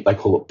 which I think they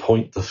call it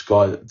Point, the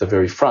guy at the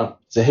very front,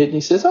 is ahead, and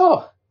he says,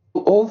 all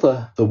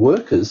the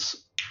workers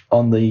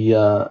on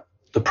the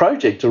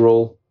project are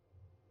all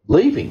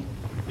leaving.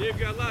 They've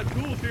got a lot of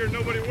tools here,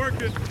 nobody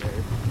working.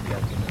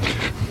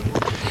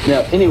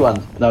 Now,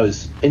 anyone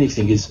knows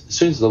anything is, as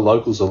soon as the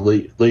locals are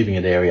leaving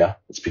an area,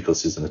 it's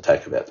because there's an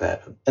attack about to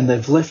happen. And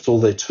they've left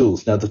all their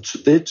tools. Now,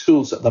 their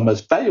tools are the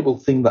most valuable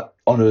thing that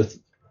on earth.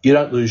 You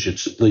don't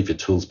leave your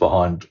tools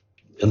behind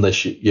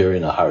unless you're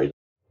in a hurry.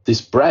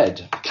 This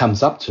Brad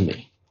comes up to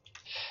me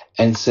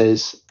and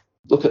says,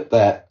 look at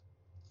that.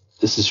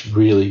 This is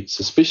really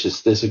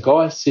suspicious. There's a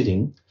guy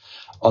sitting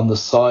on the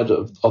side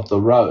of the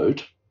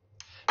road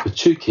with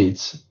two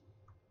kids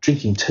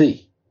drinking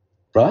tea,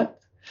 right?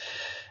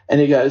 And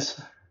he goes,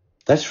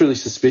 that's really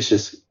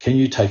suspicious. Can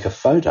you take a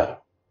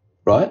photo,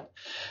 right?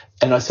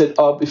 And I said,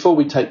 before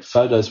we take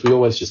photos, we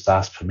always just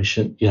ask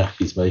permission.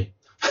 Here's me.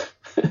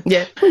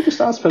 Yeah. We just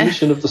ask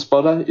permission of the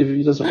spotter if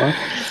he doesn't mind.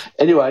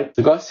 Anyway,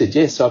 the guy said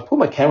yes. So I pulled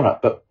my camera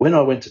up, but when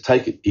I went to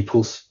take it, he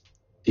pulls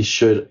his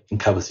shirt and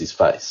covers his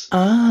face.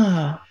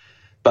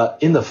 But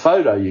in the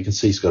photo, you can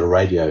see he's got a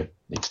radio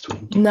next to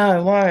him.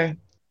 No, why?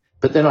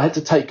 But then I had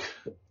to take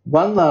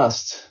one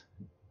last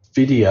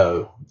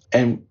video,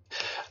 and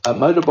a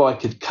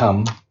motorbike had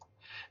come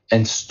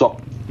and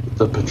stopped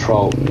the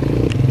patrol.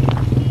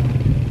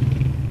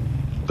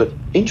 But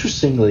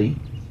interestingly,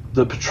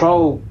 the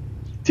patrol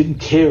didn't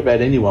care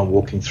about anyone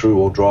walking through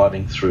or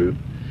driving through,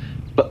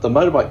 but the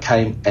motorbike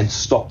came and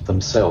stopped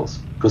themselves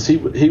because he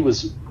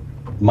was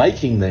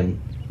making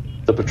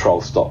the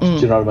patrol stop. Do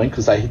you know what I mean?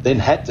 Because they then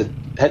had to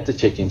had to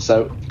check him.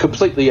 So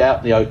completely out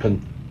in the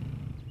open.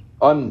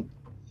 I'm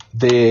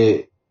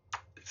there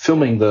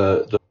filming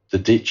the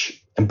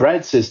ditch, and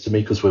Brad says to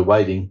me, because we're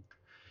waiting,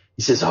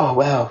 he says, "Oh,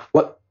 wow,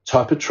 what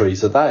type of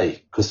trees are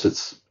they?" Because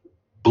it's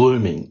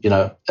blooming, you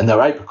know, and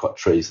they're apricot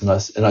trees. And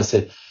I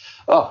said,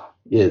 "Oh,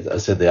 yeah," I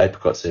said, "the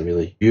apricots, they're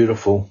really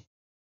beautiful."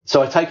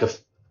 So I take a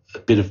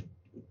bit of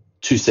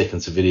 2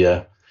 seconds of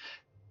video,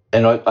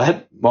 and I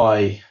had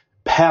my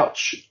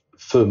pouch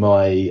for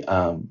my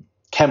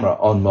camera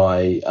on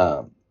my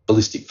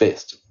ballistic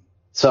vest.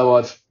 So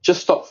I've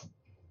just stopped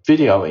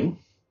videoing,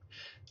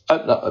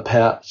 opened up my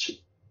pouch,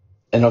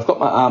 and I've got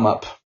my arm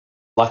up,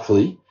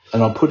 luckily,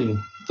 and I'm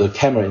putting the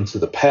camera into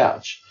the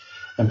pouch.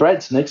 And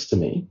Brad's next to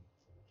me,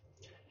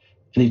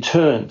 and he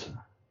turned,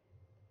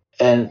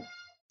 and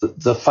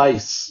the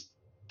face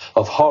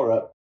of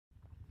horror.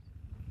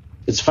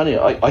 It's funny,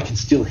 I can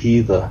still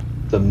hear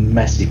the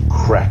massive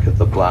crack of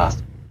the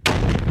blast.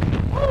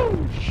 Oh,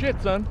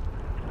 shit, son.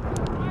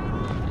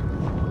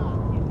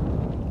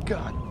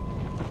 God.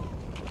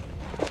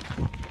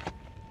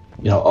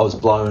 You know, I was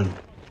blown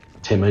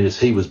 10 metres.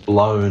 He was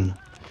blown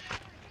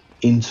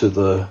into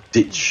the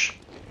ditch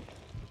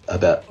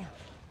about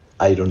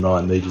 8 or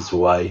 9 metres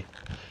away.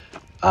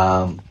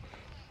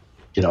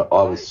 You know,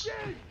 I was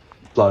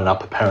blown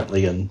up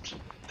apparently and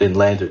then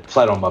landed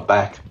flat on my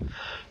back.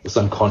 Was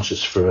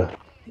unconscious for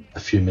a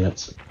few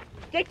minutes.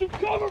 Get some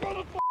cover,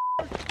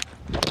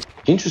 motherfucker!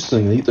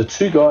 Interestingly, the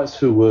 2 guys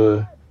who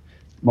were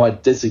my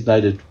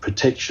designated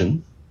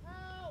protection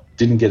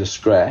didn't get a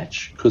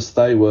scratch because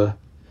they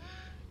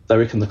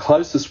reckon the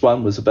closest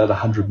one was about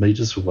 100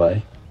 metres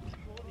away.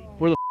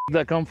 Where the did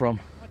that come from?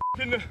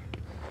 The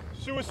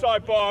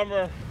suicide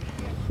bomber.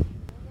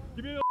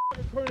 Give me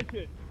the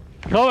tourniquet.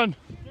 Coming.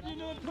 Give me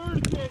another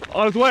tourniquet.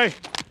 On his way.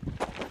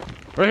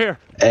 Right here.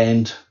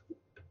 And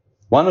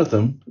one of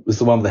them was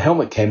the one with the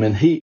helmet cam, and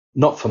he,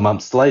 not for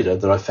months later,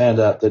 that I found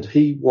out that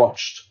he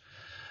watched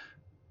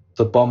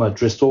the bomber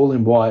dressed all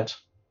in white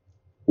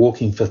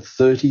walking for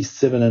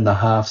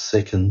 37.5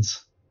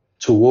 seconds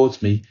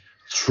towards me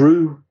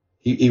through,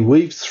 he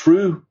weaves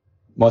through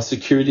my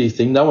security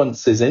thing. No one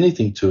says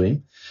anything to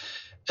him.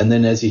 And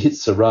then as he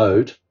hits the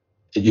road,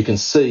 you can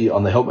see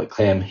on the helmet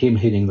cam him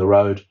hitting the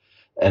road,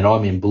 and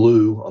I'm in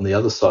blue on the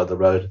other side of the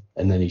road,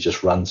 and then he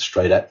just runs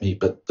straight at me.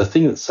 But the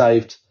thing that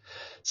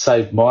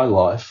saved my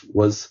life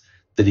was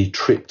that he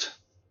tripped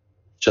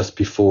just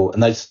before,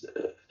 and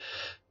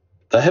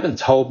they haven't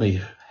told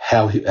me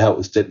how it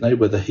was detonated,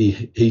 whether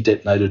he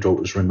detonated or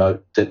it was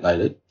remote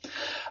detonated,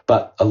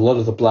 but a lot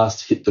of the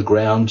blast hit the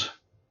ground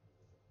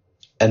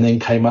and then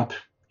came up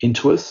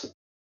into us.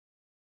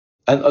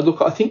 And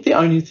look, I think the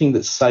only thing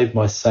that saved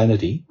my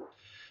sanity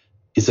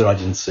is that I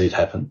didn't see it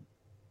happen.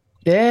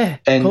 Yeah,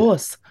 and of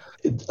course.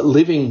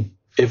 Living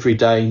every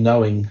day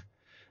knowing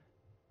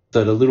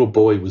that a little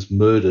boy was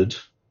murdered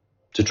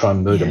to try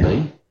and murder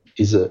me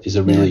is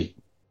a really,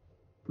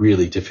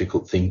 really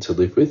difficult thing to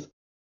live with.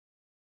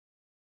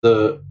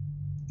 The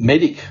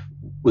medic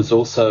was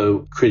also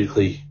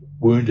critically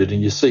wounded,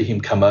 and you see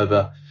him come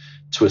over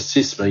to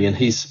assist me, and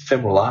his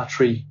femoral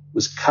artery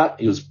was cut.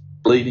 He was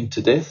bleeding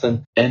to death,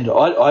 and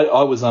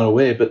I was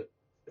unaware, but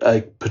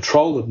a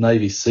patrol of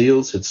Navy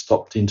SEALs had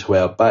stopped into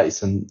our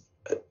base and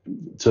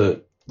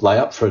to lay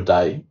up for a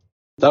day.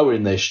 They were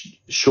in their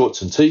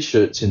shorts and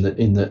t-shirts in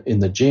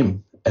the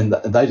gym, and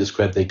they just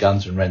grabbed their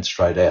guns and ran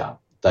straight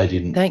out. They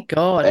didn't. Thank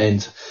God.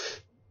 And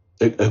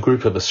a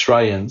group of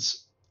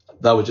Australians,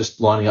 they were just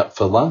lining up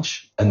for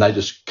lunch, and they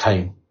just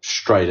came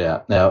straight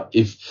out. Now,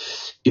 if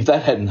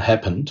that hadn't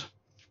happened,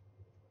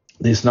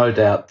 there's no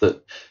doubt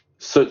that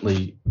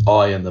certainly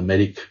I and the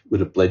medic would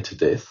have bled to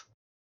death.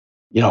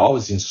 You know, I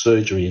was in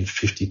surgery in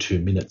 52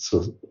 minutes,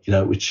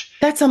 which...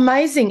 That's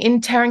amazing.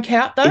 In Tarin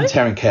Kowt, though? In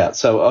Tarin Kowt.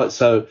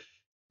 So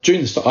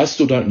during this, I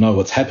still don't know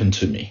what's happened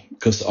to me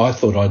because I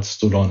thought I'd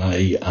stood on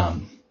a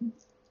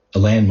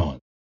landmine.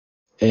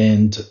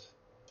 And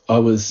I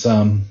was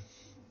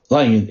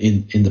laying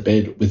in the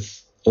bed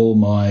with all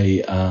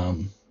my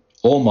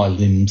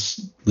limbs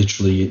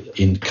literally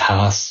in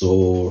casts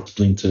or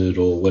splintered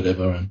or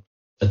whatever. And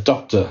a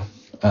doctor,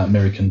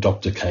 American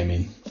doctor, came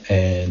in,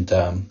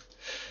 and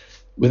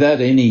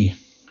without any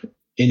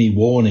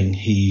warning,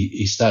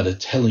 he started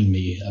telling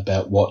me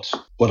about what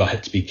I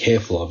had to be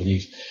careful of, and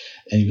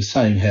he was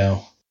saying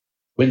how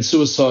when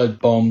suicide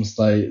bombs,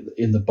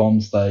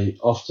 they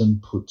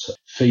often put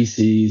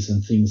feces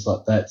and things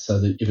like that, so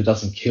that if it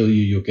doesn't kill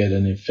you, you'll get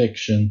an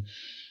infection.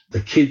 The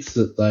kids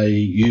that they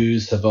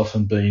use have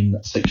often been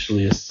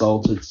sexually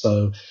assaulted,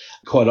 so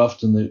quite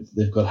often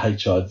they've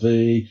got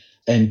HIV.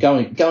 And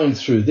going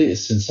through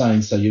this and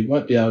saying, so you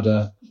won't be able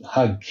to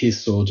hug,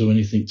 kiss, or do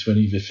anything to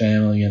any of your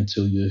family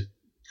until you're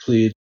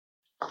cleared.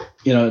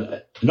 You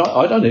know,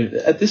 I don't even,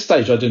 at this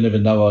stage, I didn't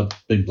even know I'd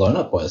been blown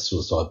up by a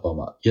suicide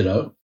bomber, you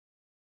know.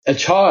 A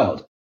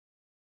child.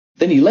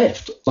 Then he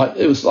left. Like,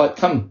 it was like,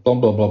 come, blah,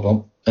 blah, blah,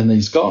 blah, and then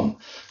he's gone.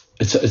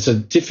 It's a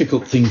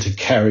difficult thing to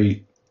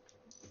carry,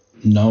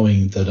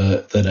 knowing that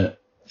a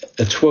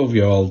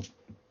 12-year-old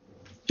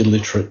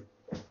illiterate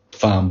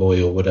farm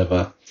boy or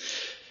whatever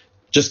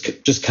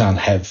just can't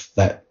have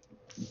that,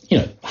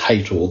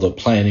 hate or the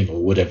planning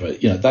or whatever.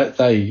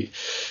 They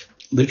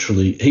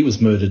literally, he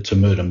was murdered to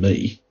murder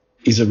me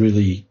is a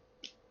really,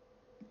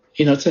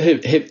 it's a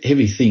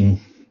heavy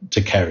thing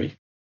to carry.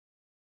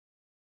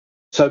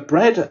 So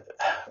Brad,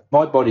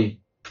 my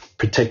body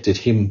protected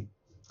him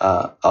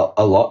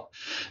a lot,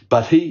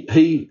 but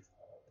he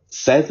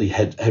sadly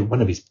had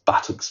one of his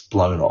buttocks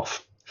blown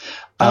off.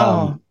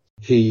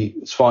 He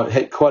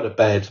had quite a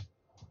bad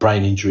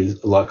brain injury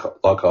like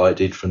I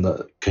did from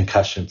the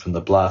concussion from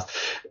the blast.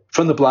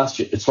 From the blast,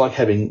 it's like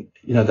having,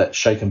 that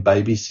shaken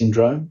baby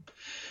syndrome.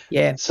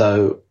 Yeah.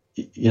 So,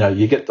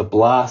 you get the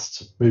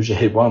blast, moves your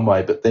head one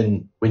way, but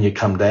then when you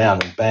come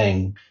down and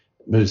bang,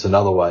 moves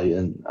another way.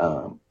 And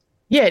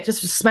it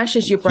just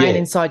smashes your brain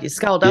inside your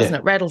skull, doesn't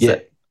it? Rattles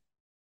it.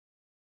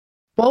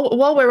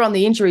 While we're on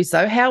the injuries,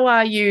 though, how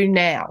are you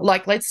now?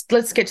 Like, let's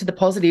get to the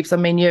positives. I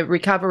mean, your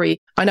recovery,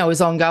 I know,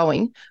 is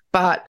ongoing,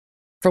 but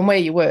from where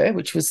you were,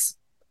 which was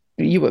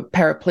you were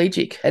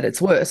paraplegic at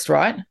its worst,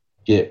 right?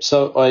 Yeah.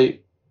 So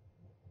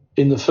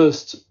in the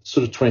first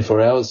sort of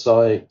 24 hours,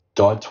 I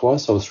died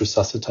twice. I was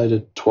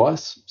resuscitated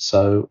twice.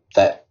 So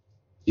that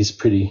is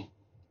pretty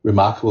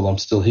remarkable. I'm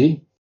still here.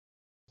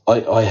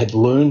 I had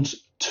learned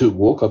to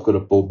walk. I've got a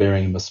ball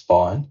bearing in my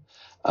spine,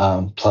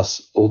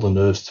 plus all the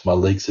nerves to my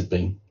legs had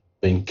been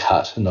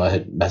cut, and I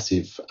had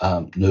massive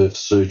nerve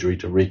surgery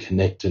to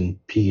reconnect and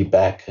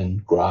piggyback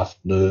and graft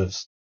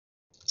nerves.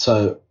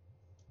 So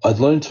I'd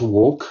learned to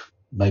walk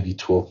maybe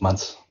 12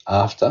 months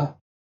after.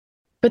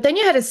 But then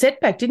you had a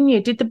setback, didn't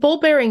you? Did the ball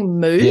bearing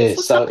move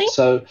or something?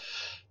 So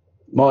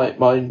my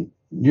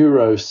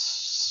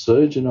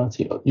neurosurgeon, I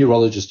think,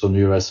 neurologist or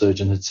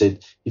neurosurgeon had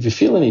said, if you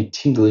feel any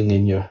tingling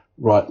in your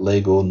right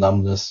leg or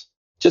numbness,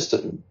 just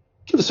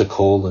give us a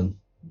call and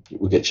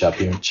we'll get you up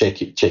here and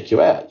check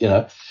you out,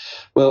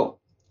 Well,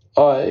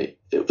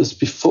 it was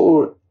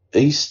before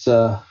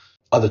Easter,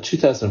 either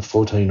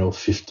 2014 or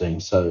 15,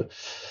 so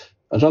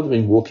I'd either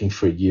been walking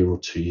for a year or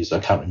 2 years, I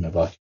can't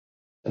remember.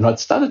 And I'd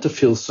started to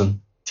feel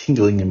some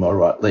tingling in my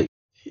right leg.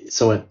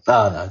 So I went,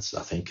 no, it's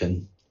nothing,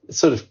 and it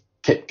sort of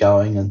kept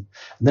going. And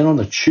then on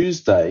the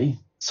Tuesday,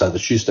 so the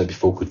Tuesday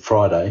before Good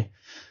Friday,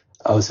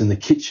 I was in the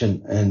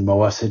kitchen and my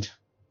wife said,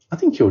 I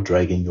think you're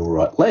dragging your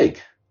right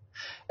leg.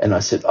 And I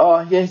said,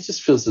 it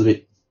just feels a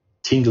bit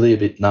tingly, a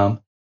bit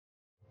numb.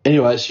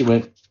 Anyway, she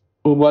went,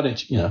 well, why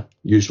didn't you,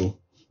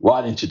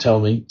 why didn't you tell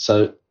me?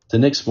 So the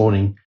next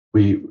morning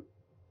we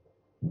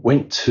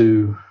went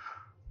to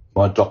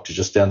my doctor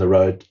just down the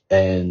road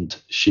and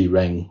she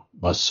rang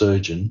my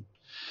surgeon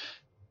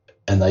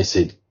and they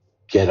said,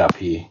 get up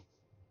here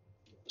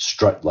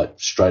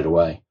straight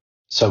away.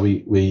 So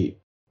we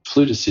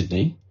flew to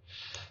Sydney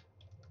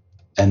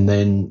and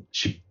then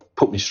she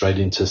put me straight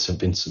into St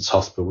Vincent's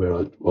Hospital where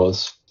I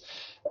was.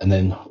 And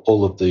then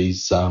all of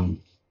these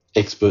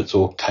experts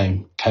all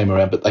came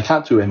around, but they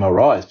can't do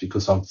MRIs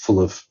because I'm full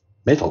of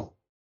metal.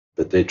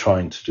 But they're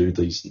trying to do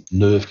these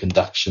nerve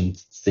conduction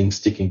things,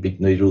 sticking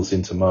big needles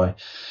into my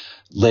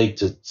leg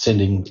to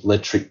sending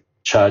electric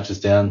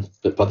charges down.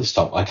 But by this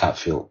time, I can't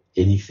feel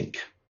anything.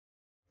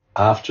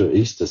 After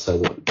Easter, so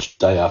the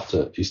day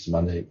after Easter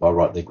Monday, my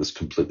right leg was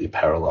completely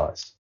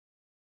paralysed.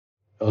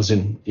 I was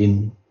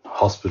in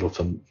hospital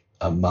for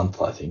a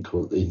month, I think,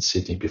 or in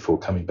Sydney before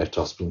coming back to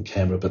hospital in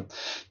Canberra. But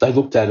they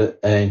looked at it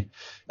and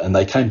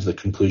they came to the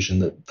conclusion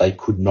that they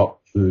could not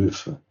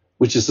move,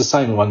 which is the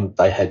same one that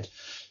they had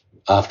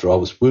after I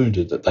was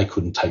wounded, that they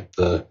couldn't take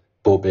the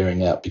ball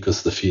bearing out because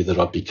of the fear that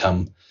I'd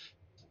become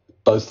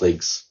both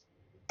legs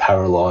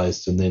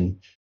paralysed and then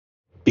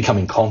become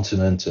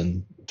incontinent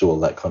and do all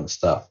that kind of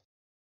stuff.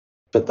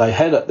 But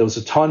there was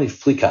a tiny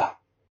flicker,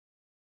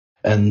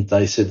 and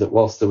they said that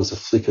whilst there was a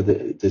flicker,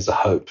 there's a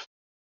hope.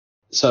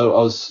 So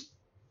I was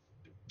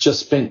just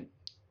spent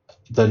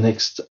the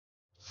next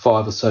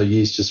 5 or so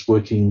years just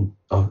working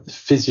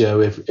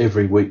physio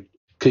every week,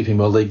 keeping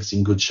my legs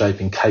in good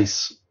shape in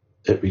case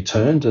it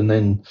returned. And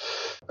then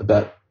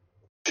about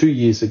 2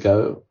 years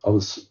ago, I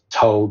was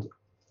told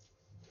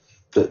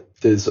that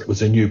there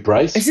was a new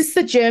brace. Is this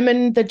the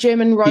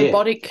German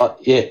robotic?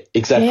 Yeah,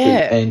 exactly.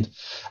 Yeah. And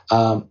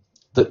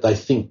that they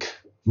think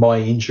my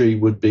injury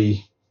would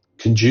be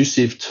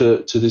conducive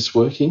to this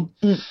working.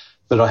 Mm.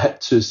 But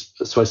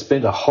I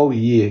spent a whole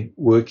year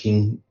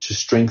working to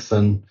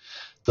strengthen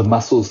the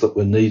muscles that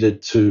were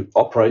needed to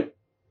operate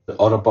the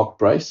Otterbock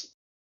brace.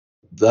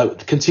 They were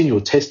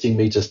continual testing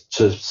me just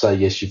to say,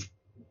 yes,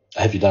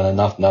 have you done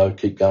enough? No,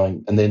 keep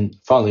going. And then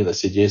finally they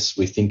said, yes,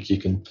 we think you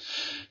can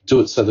do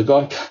it. So the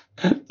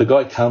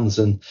guy comes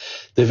and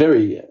they're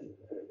very,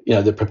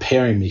 they're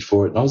preparing me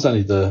for it. And I was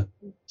only the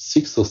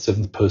 6th or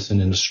 7th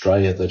person in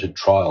Australia that had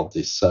trialled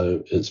this,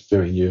 so it's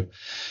very new.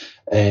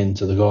 And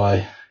the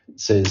guy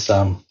says,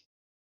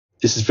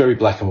 this is very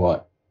black and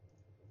white.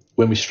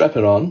 When we strap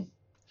it on,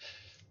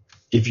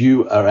 if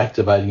you are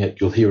activating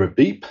it, you'll hear a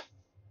beep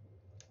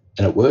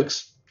and it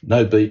works.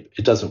 No beep,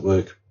 it doesn't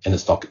work, and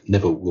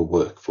never will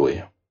work for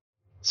you.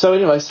 So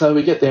anyway, so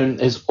we get there and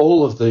there's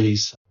all of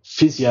these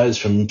physios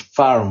from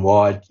far and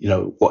wide,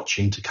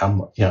 watching to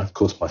come. Of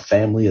course, my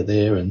family are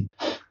there and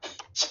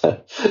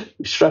So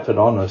we strap it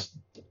on a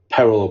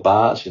parallel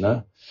bars,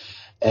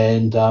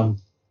 and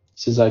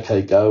says,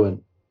 okay, go.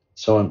 And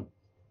so I'm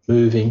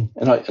moving,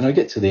 and I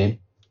get to the end,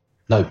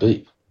 no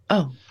beep.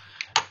 Oh.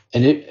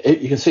 And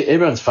you can see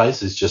everyone's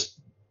face is just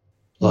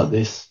like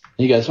this.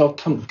 And he goes, oh,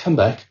 come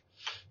back.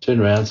 Turn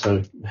around,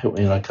 so help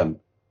me, and I come,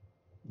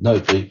 no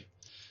beep.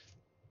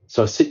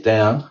 So I sit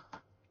down,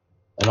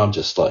 and I'm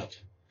just like,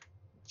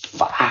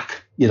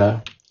 fuck,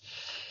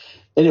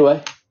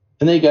 Anyway,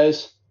 and then he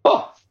goes,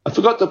 oh, I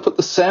forgot to put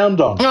the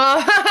sound on.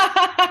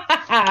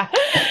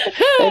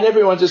 And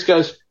everyone just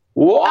goes,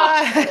 what?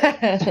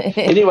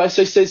 Anyway,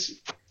 so he says,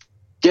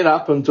 get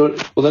up and do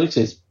it. Well, then he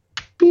says,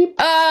 beep.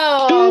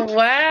 Oh, beep.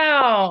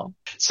 wow.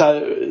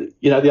 So,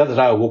 the other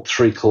day I walked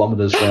 3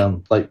 kilometres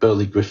around Lake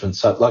Burley Griffin.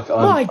 So,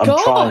 I'm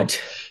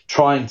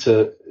trying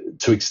to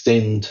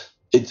extend.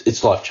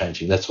 It's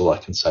life-changing. That's all I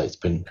can say. It's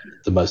been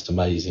the most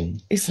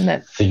amazing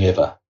thing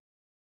ever.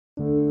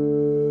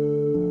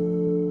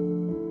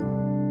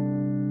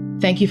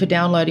 Thank you for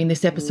downloading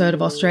this episode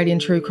of Australian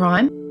True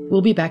Crime.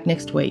 We'll be back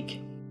next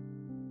week.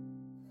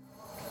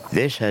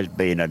 This has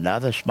been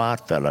another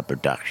Smartfella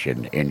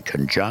production in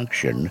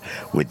conjunction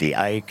with the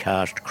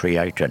Acast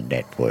Creator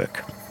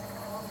Network.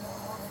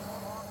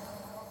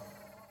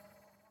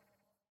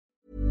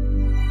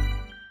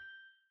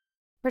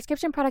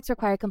 Prescription products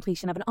require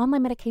completion of an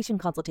online medication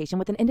consultation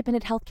with an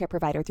independent healthcare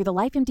provider through the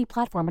LifeMD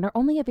platform and are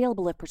only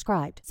available if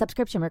prescribed.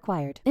 Subscription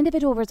required.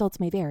 Individual results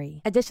may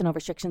vary. Additional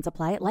restrictions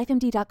apply at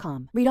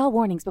lifemd.com. Read all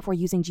warnings before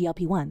using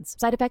GLP-1s.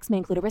 Side effects may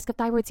include a risk of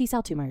thyroid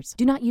C-cell tumors.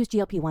 Do not use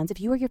GLP-1s if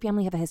you or your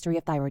family have a history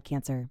of thyroid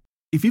cancer.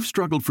 If you've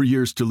struggled for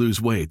years to lose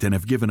weight and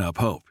have given up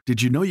hope,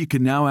 did you know you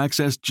can now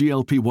access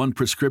GLP-1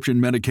 prescription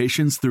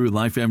medications through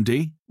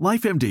LifeMD?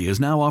 LifeMD is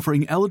now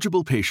offering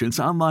eligible patients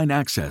online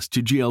access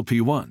to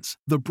GLP-1s,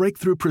 the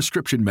breakthrough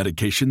prescription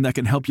medication that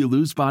can help you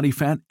lose body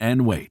fat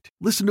and weight.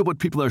 Listen to what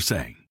people are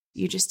saying.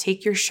 You just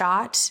take your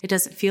shot. It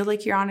doesn't feel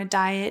like you're on a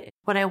diet.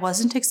 What I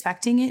wasn't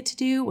expecting it to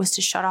do was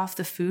to shut off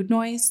the food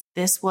noise.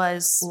 This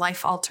was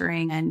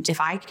life-altering, and if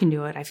I can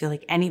do it, I feel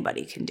like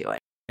anybody can do it.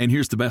 And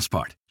here's the best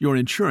part. Your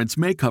insurance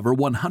may cover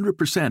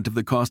 100% of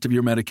the cost of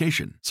your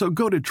medication. So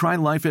go to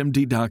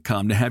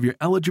TryLifeMD.com to have your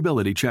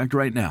eligibility checked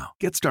right now.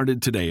 Get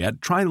started today at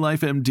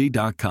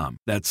TryLifeMD.com.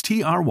 That's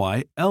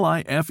TryLifeMD.com.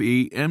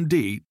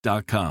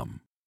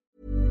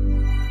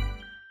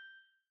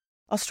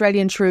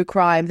 Australian True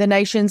Crime, the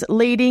nation's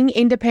leading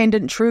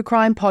independent true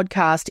crime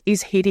podcast,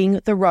 is hitting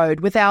the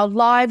road with our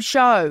live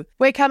show.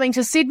 We're coming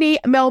to Sydney,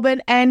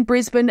 Melbourne and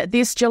Brisbane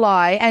this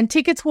July, and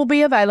tickets will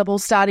be available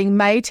starting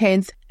May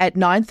 10th at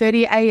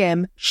 9:30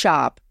 a.m.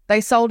 sharp. They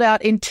sold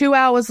out in 2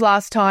 hours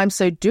last time,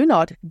 so do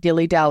not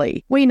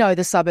dilly-dally. We know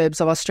the suburbs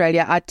of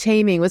Australia are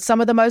teeming with some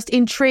of the most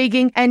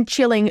intriguing and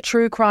chilling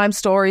true crime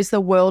stories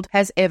the world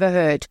has ever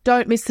heard.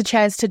 Don't miss the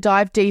chance to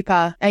dive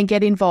deeper and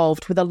get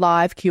involved with a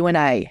live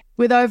Q&A.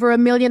 With over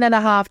 1.5 million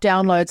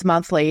downloads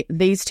monthly,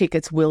 these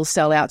tickets will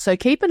sell out. So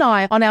keep an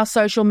eye on our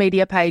social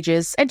media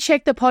pages and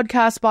check the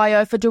podcast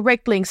bio for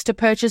direct links to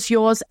purchase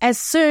yours as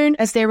soon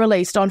as they're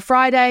released on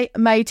Friday,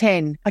 May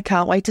 10. I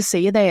can't wait to see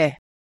you there.